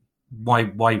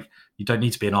why you don't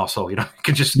need to be an arsehole. You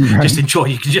can just enjoy.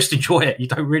 You can just enjoy it. You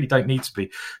don't need to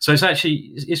be. So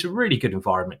it's a really good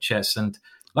environment, chess. And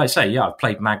like I say, yeah, I've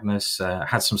played Magnus,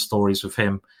 had some stories with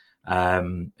him,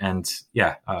 and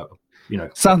yeah.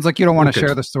 Sounds like you don't want to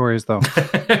share the stories, though.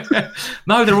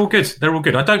 No, they're all good. They're all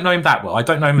good. I don't know him that well. I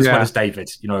don't know him as well as David.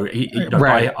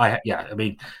 Right. I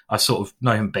mean, I sort of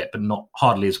know him a bit, but not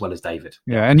hardly as well as David.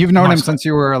 Yeah, and you've known him since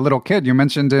you were a little kid. You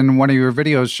mentioned in one of your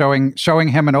videos showing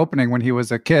him an opening when he was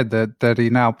a kid that he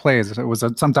now plays. It was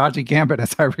some dodgy gambit,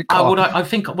 as I recall.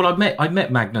 I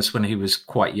met Magnus when he was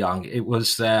quite young. It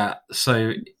was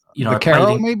so. The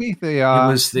Carol, maybe it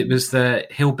was the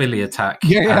Hillbilly attack.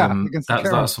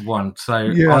 That's the one. So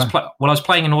I was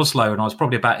playing in Oslo, and I was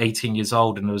probably about 18 years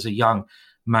old, and there was a young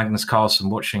Magnus Carlsen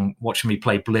watching me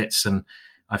play blitz, and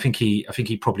I think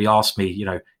he probably asked me, you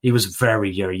know, he was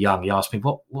very, very young. He asked me,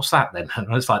 what's that then? And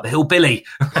I was like, the hillbilly.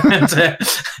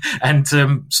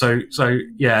 So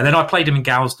yeah. And then I played him in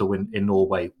Gausdal in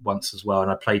Norway once as well, and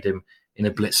I played him in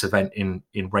a blitz event in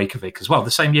Reykjavik as well.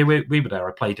 The same year we were there,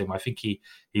 I played him. I think he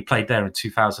played there in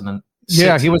 2006.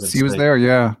 Yeah, he was there.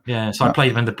 Yeah. Yeah. So I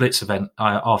played him in the blitz event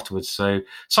afterwards. So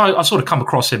I sort of come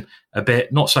across him a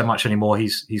bit, not so much anymore.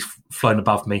 He's flown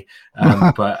above me.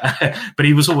 But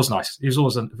he was always nice. He was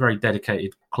always a very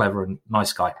dedicated, clever and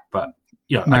nice guy. But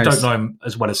yeah, nice. I don't know him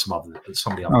as well as some of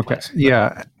the other players.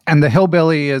 Yeah. And the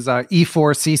hillbilly is E4,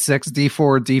 C6,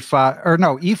 D4, D5, or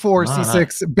no, E4,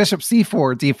 C6, Bishop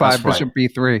C4, D5, That's Bishop right.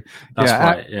 B3. That's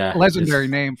right. Yeah. Legendary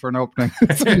name for an opening.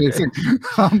 It's amazing.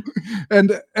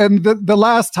 And the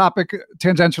last topic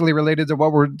tangentially related to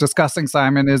what we're discussing,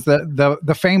 Simon, is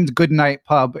the famed Goodnight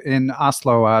pub in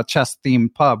Oslo, chess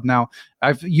themed pub. Now,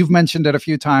 you've mentioned it a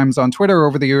few times on Twitter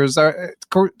over the years. Are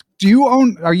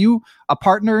you a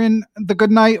partner in the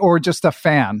Goodnight or just a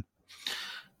fan?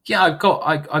 Yeah,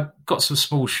 I got some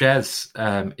small shares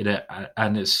in it,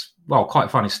 and it's quite a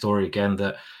funny story again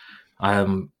that I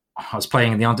was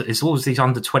playing in the it's always these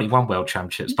under 21 world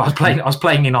championships, but I was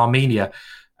playing in Armenia,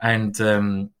 and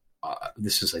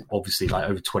this was obviously like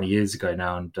over 20 years ago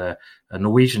now, and a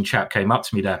Norwegian chap came up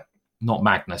to me there, not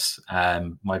Magnus,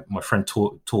 my friend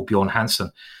Torbjorn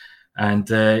Hansen, and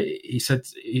he said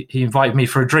he invited me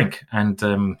for a drink,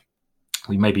 and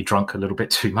we maybe drunk a little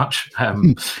bit too much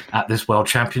at this World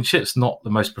Championships. Not the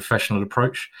most professional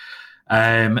approach.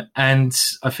 And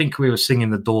I think we were singing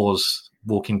The Doors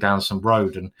walking down some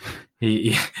road, and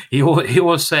he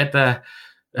always said,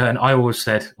 and I always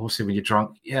said, obviously when you're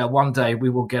drunk, yeah, one day we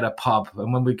will get a pub,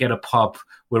 and when we get a pub,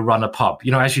 we'll run a pub.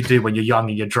 You know, as you do when you're young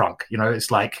and you're drunk. You know,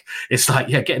 it's like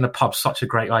yeah, getting a pub's such a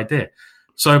great idea.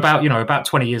 So about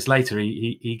 20 years later,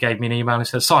 he gave me an email and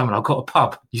said, Simon, I've got a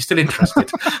pub. You still interested?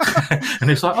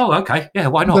 And it's like, oh, okay. Yeah,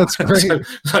 why not? That's great.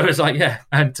 So it's like, yeah.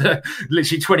 And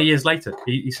literally 20 years later,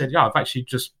 he said, yeah, I've actually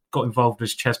just got involved with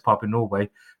this chess pub in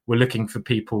Norway. We're looking for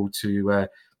people to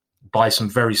buy some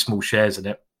very small shares in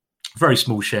it. Very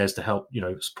small shares to help,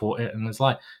 support it. And it's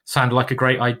sounded like a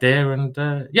great idea. And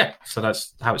so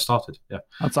that's how it started. Yeah.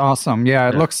 That's awesome. Yeah.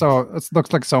 It looks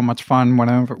like so much fun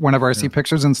whenever I see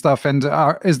pictures and stuff. And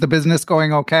is the business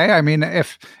going okay? I mean,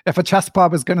 if a chess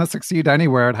pub is going to succeed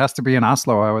anywhere, it has to be in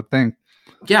Oslo, I would think.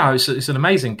 Yeah. It's an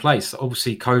amazing place.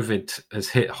 Obviously COVID has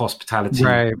hit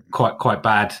hospitality quite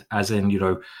bad, as in,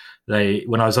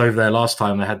 when I was over there last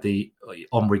time, they had the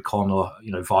Omicron or,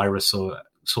 virus or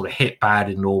sort of hit bad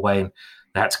in Norway, and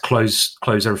they had to close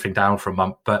everything down for a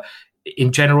month. But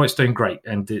in general, it's doing great,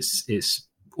 and it's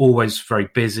always very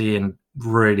busy and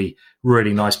really,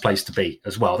 really nice place to be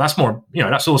as well. That's more,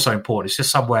 that's also important. It's just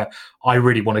somewhere I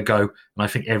really want to go, and I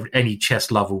think any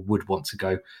chess lover would want to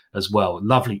go as well.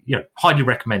 Lovely, highly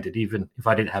recommended, even if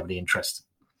I didn't have any interest.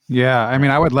 Yeah, I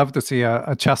mean, I would love to see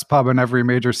a chess pub in every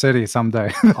major city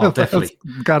someday. Oh, definitely.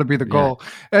 That's got to be the goal.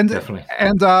 Yeah, and definitely.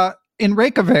 And in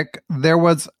Reykjavik, there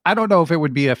was, I don't know if it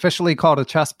would be officially called a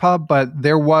chess pub, but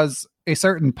there was a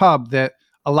certain pub that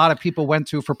a lot of people went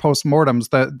to for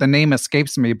postmortems. The name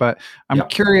escapes me, but I'm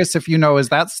curious if is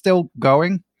that still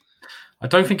going? I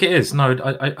don't think it is. No,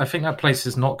 I think that place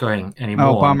is not going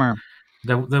anymore. Oh, bummer.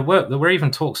 There were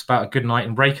even talks about a good night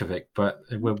in Reykjavik, but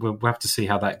we'll have to see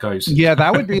how that goes. Yeah,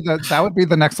 that would be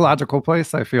the next logical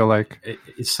place, I feel like.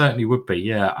 It certainly would be,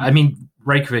 yeah. I mean,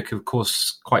 Reykjavik, of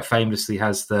course, quite famously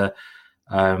has the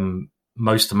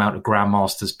most amount of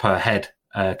grandmasters per head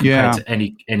compared to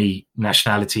any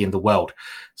nationality in the world.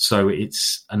 So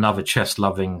it's another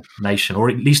chess-loving nation, or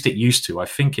at least it used to. I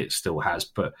think it still has,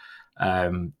 but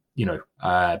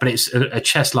but it's a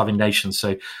chess-loving nation.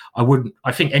 So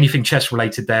I think anything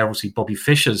chess-related there. Obviously, Bobby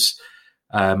Fischer's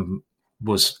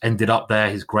ended up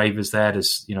there. His grave is there.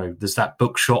 There's that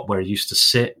bookshop where he used to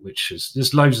sit,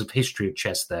 there's loads of history of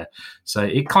chess there. So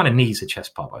it kind of needs a chess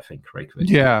pub, I think, Reykjavik.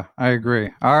 Yeah, I agree.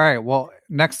 All right. Well,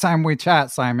 next time we chat,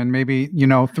 Simon, maybe,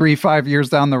 3-5 years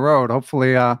down the road,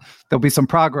 hopefully there'll be some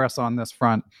progress on this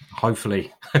front.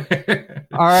 Hopefully.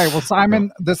 All right. Well,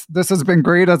 Simon, this has been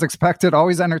great as expected.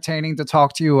 Always entertaining to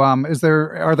talk to you. Are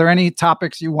there any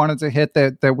topics you wanted to hit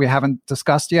that we haven't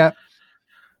discussed yet?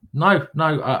 No.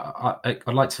 I'd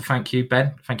like to thank you,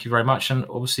 Ben. Thank you very much. And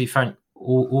obviously thank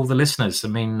all the listeners. I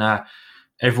mean,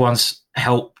 everyone's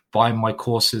help buying my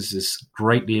courses is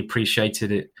greatly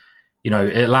appreciated. It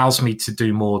allows me to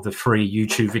do more of the free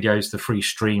YouTube videos, the free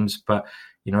streams, but,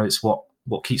 it's what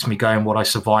keeps me going, what I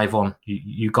survive on.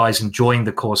 You guys enjoying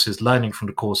the courses, learning from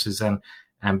the courses and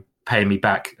paying me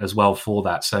back as well for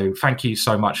that. So thank you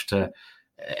so much to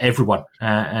everyone.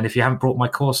 And if you haven't bought my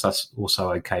course, that's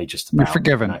also okay. Just about, you're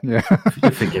forgiven. Yeah,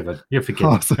 you're forgiven. You're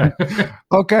forgiven. Awesome.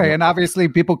 Okay, and obviously,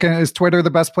 people is Twitter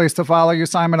the best place to follow you,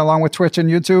 Simon, along with Twitch and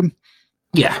YouTube?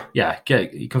 Yeah.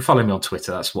 You can follow me on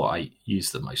Twitter. That's what I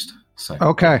use the most. So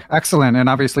okay, excellent, and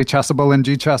obviously Chessable and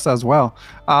G-Chess as well.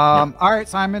 All right,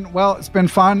 Simon. Well, it's been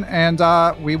fun, and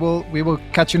we will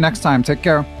catch you next time. Take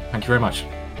care. Thank you very much.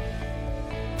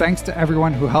 Thanks to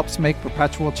everyone who helps make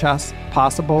Perpetual Chess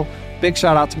possible. Big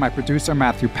shout out to my producer,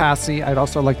 Matthew Passy. I'd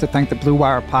also like to thank the Blue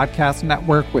Wire Podcast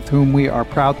Network, with whom we are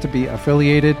proud to be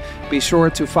affiliated. Be sure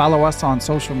to follow us on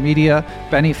social media,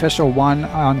 Beneficial1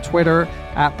 on Twitter,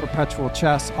 at Perpetual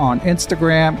Chess on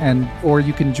Instagram, or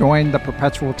you can join the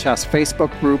Perpetual Chess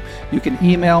Facebook group. You can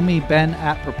email me,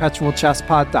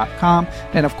 ben@perpetualchesspod.com.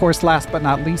 And of course, last but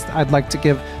not least, I'd like to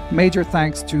give major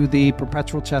thanks to the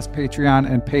Perpetual Chess Patreon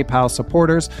and PayPal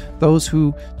supporters. Those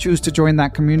who choose to join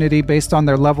that community based on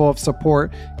their level of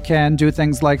support can do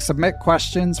things like submit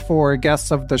questions for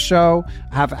guests of the show,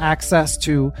 have access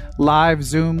to live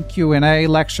Zoom Q&A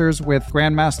lectures with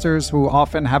grandmasters who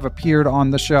often have appeared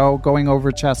on the show, going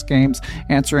over chess games,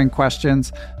 answering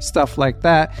questions, stuff like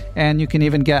that. And you can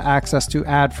even get access to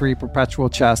ad-free Perpetual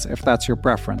Chess if that's your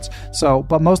preference. So,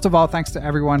 but most of all, thanks to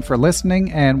everyone for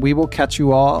listening, and we will catch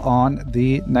you all on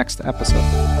the next episode.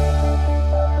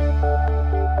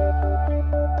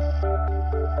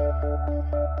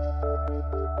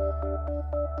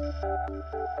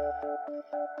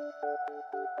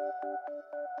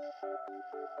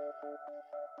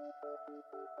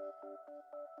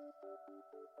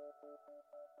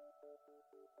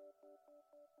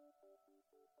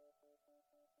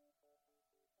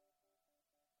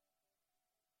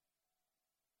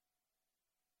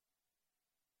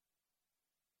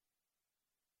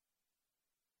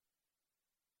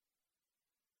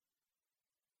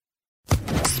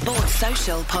 Sports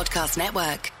Social Podcast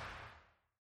Network.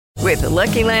 With the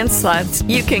Lucky Land Slots,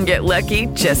 you can get lucky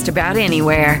just about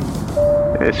anywhere.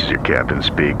 This is your captain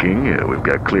speaking. We've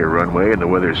got clear runway and the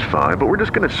weather's fine, but we're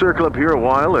just going to circle up here a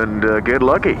while and get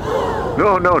lucky.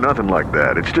 No, nothing like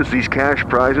that. It's just these cash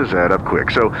prizes add up quick.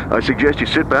 So I suggest you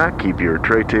sit back, keep your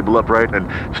tray table upright, and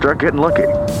start getting lucky.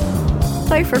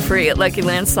 Play for free at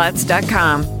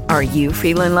LuckyLandSlots.com. Are you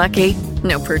feeling lucky?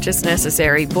 No purchase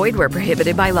necessary. Void where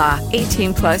prohibited by law.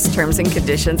 18+ terms and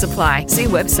conditions apply. See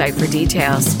website for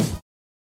details.